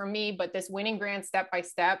advice from me, but this Winning Grant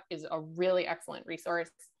Step-by-Step is a really excellent resource.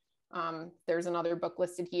 There's another book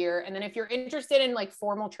listed here. And then if you're interested in like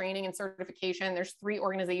formal training and certification, there's 3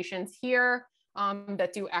 organizations here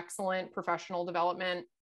that do excellent professional development.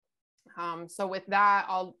 So with that,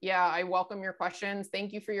 I welcome your questions.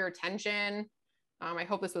 Thank you for your attention. I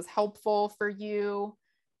hope this was helpful for you.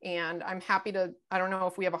 And I'm happy to, I don't know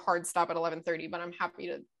if we have a hard stop at 11:30, but I'm happy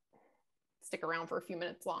to stick around for a few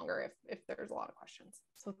minutes longer if there's a lot of questions.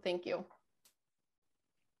 So thank you.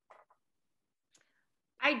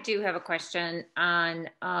 I do have a question on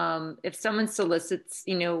if someone solicits,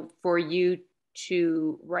 for you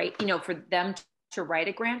to write, for them to write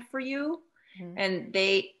a grant for you, mm-hmm. and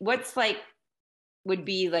what's would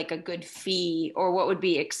be like a good fee or what would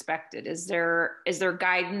be expected? Is there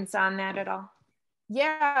guidance on that at all?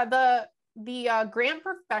 Yeah, the Grant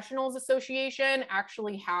Professionals Association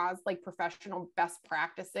actually has like professional best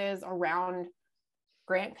practices around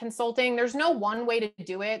grant consulting. There's no one way to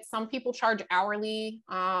do it. Some people charge hourly.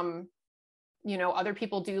 Other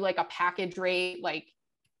people do like a package rate, like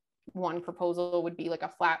one proposal would be like a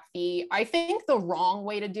flat fee. I think the wrong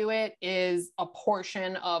way to do it is a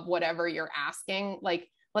portion of whatever you're asking. Like,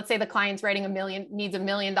 let's say the client's writing needs $1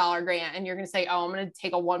 million grant, and you're going to say, oh, I'm going to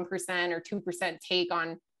take a 1% or 2% take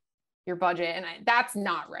on your budget. And that's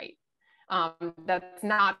not right. That's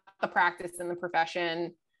not the practice in the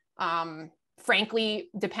profession.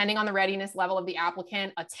 Frankly, depending on the readiness level of the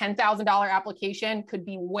applicant, a $10,000 application could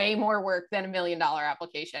be way more work than $1 million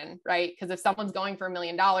application, right? Because if someone's going for $1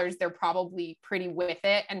 million, they're probably pretty with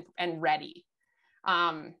it and ready.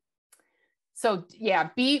 So yeah,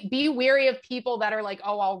 be wary of people that are like,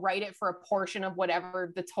 oh, I'll write it for a portion of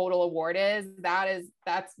whatever the total award is.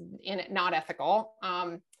 That's not ethical.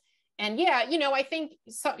 And yeah, I think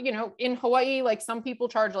so, in Hawaii, like some people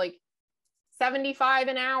charge like $75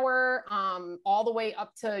 an hour, all the way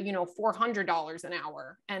up to, $400 an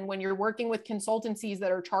hour. And when you're working with consultancies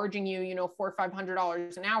that are charging you, $400 or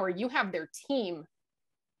 $500 an hour, you have their team.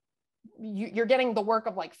 You're getting the work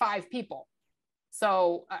of like 5 people.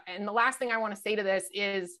 So, and the last thing I want to say to this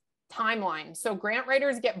is timeline. So grant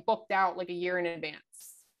writers get booked out like a year in advance.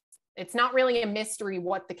 It's not really a mystery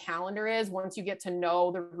what the calendar is once you get to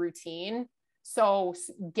know the routine. So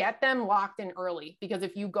get them locked in early, because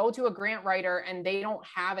if you go to a grant writer and they don't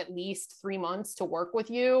have at least 3 months to work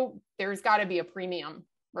with you, there's got to be a premium,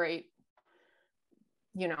 right?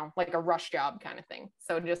 Like a rush job kind of thing.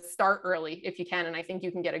 So just start early if you can. And I think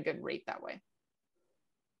you can get a good rate that way.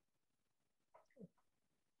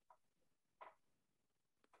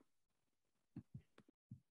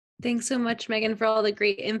 Thanks so much, Megan, for all the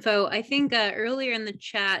great info. I think earlier in the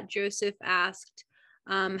chat, Joseph asked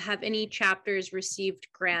have any chapters received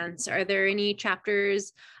grants? Are there any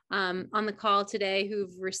chapters on the call today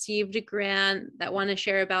who've received a grant that want to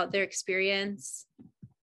share about their experience?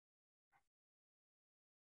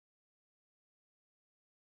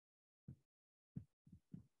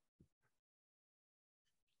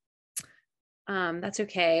 That's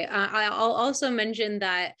okay. I'll also mention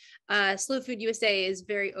that Slow Food USA is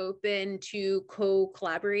very open to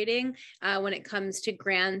co-collaborating when it comes to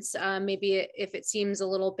grants. Maybe if it seems a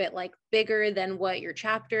little bit like bigger than what your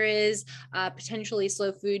chapter is, potentially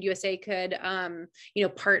Slow Food USA could,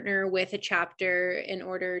 partner with a chapter in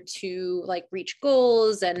order to like reach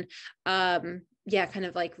goals and kind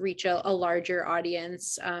of like reach a larger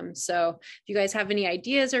audience. So if you guys have any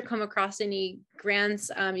ideas or come across any grants,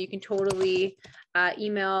 you can totally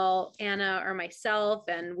email Anna or myself,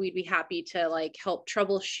 and we'd be happy to like help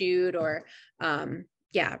troubleshoot or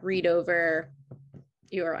read over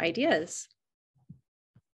your ideas.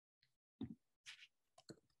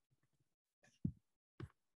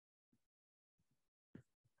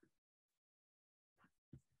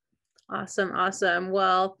 Awesome.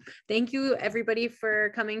 Well, thank you everybody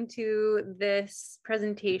for coming to this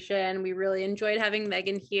presentation. We really enjoyed having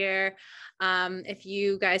Megan here. If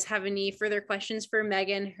you guys have any further questions for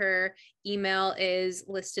Megan, her email is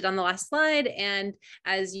listed on the last slide. And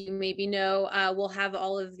as you maybe know, we'll have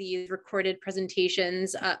all of these recorded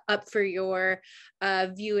presentations up for your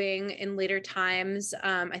viewing in later times.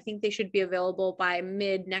 I think they should be available by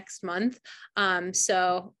mid next month. If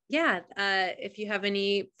you have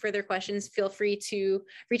any further questions, feel free to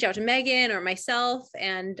reach out to Megan or myself,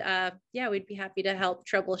 and we'd be happy to help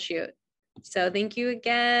troubleshoot. So thank you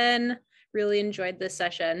again. Really enjoyed this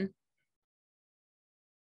session.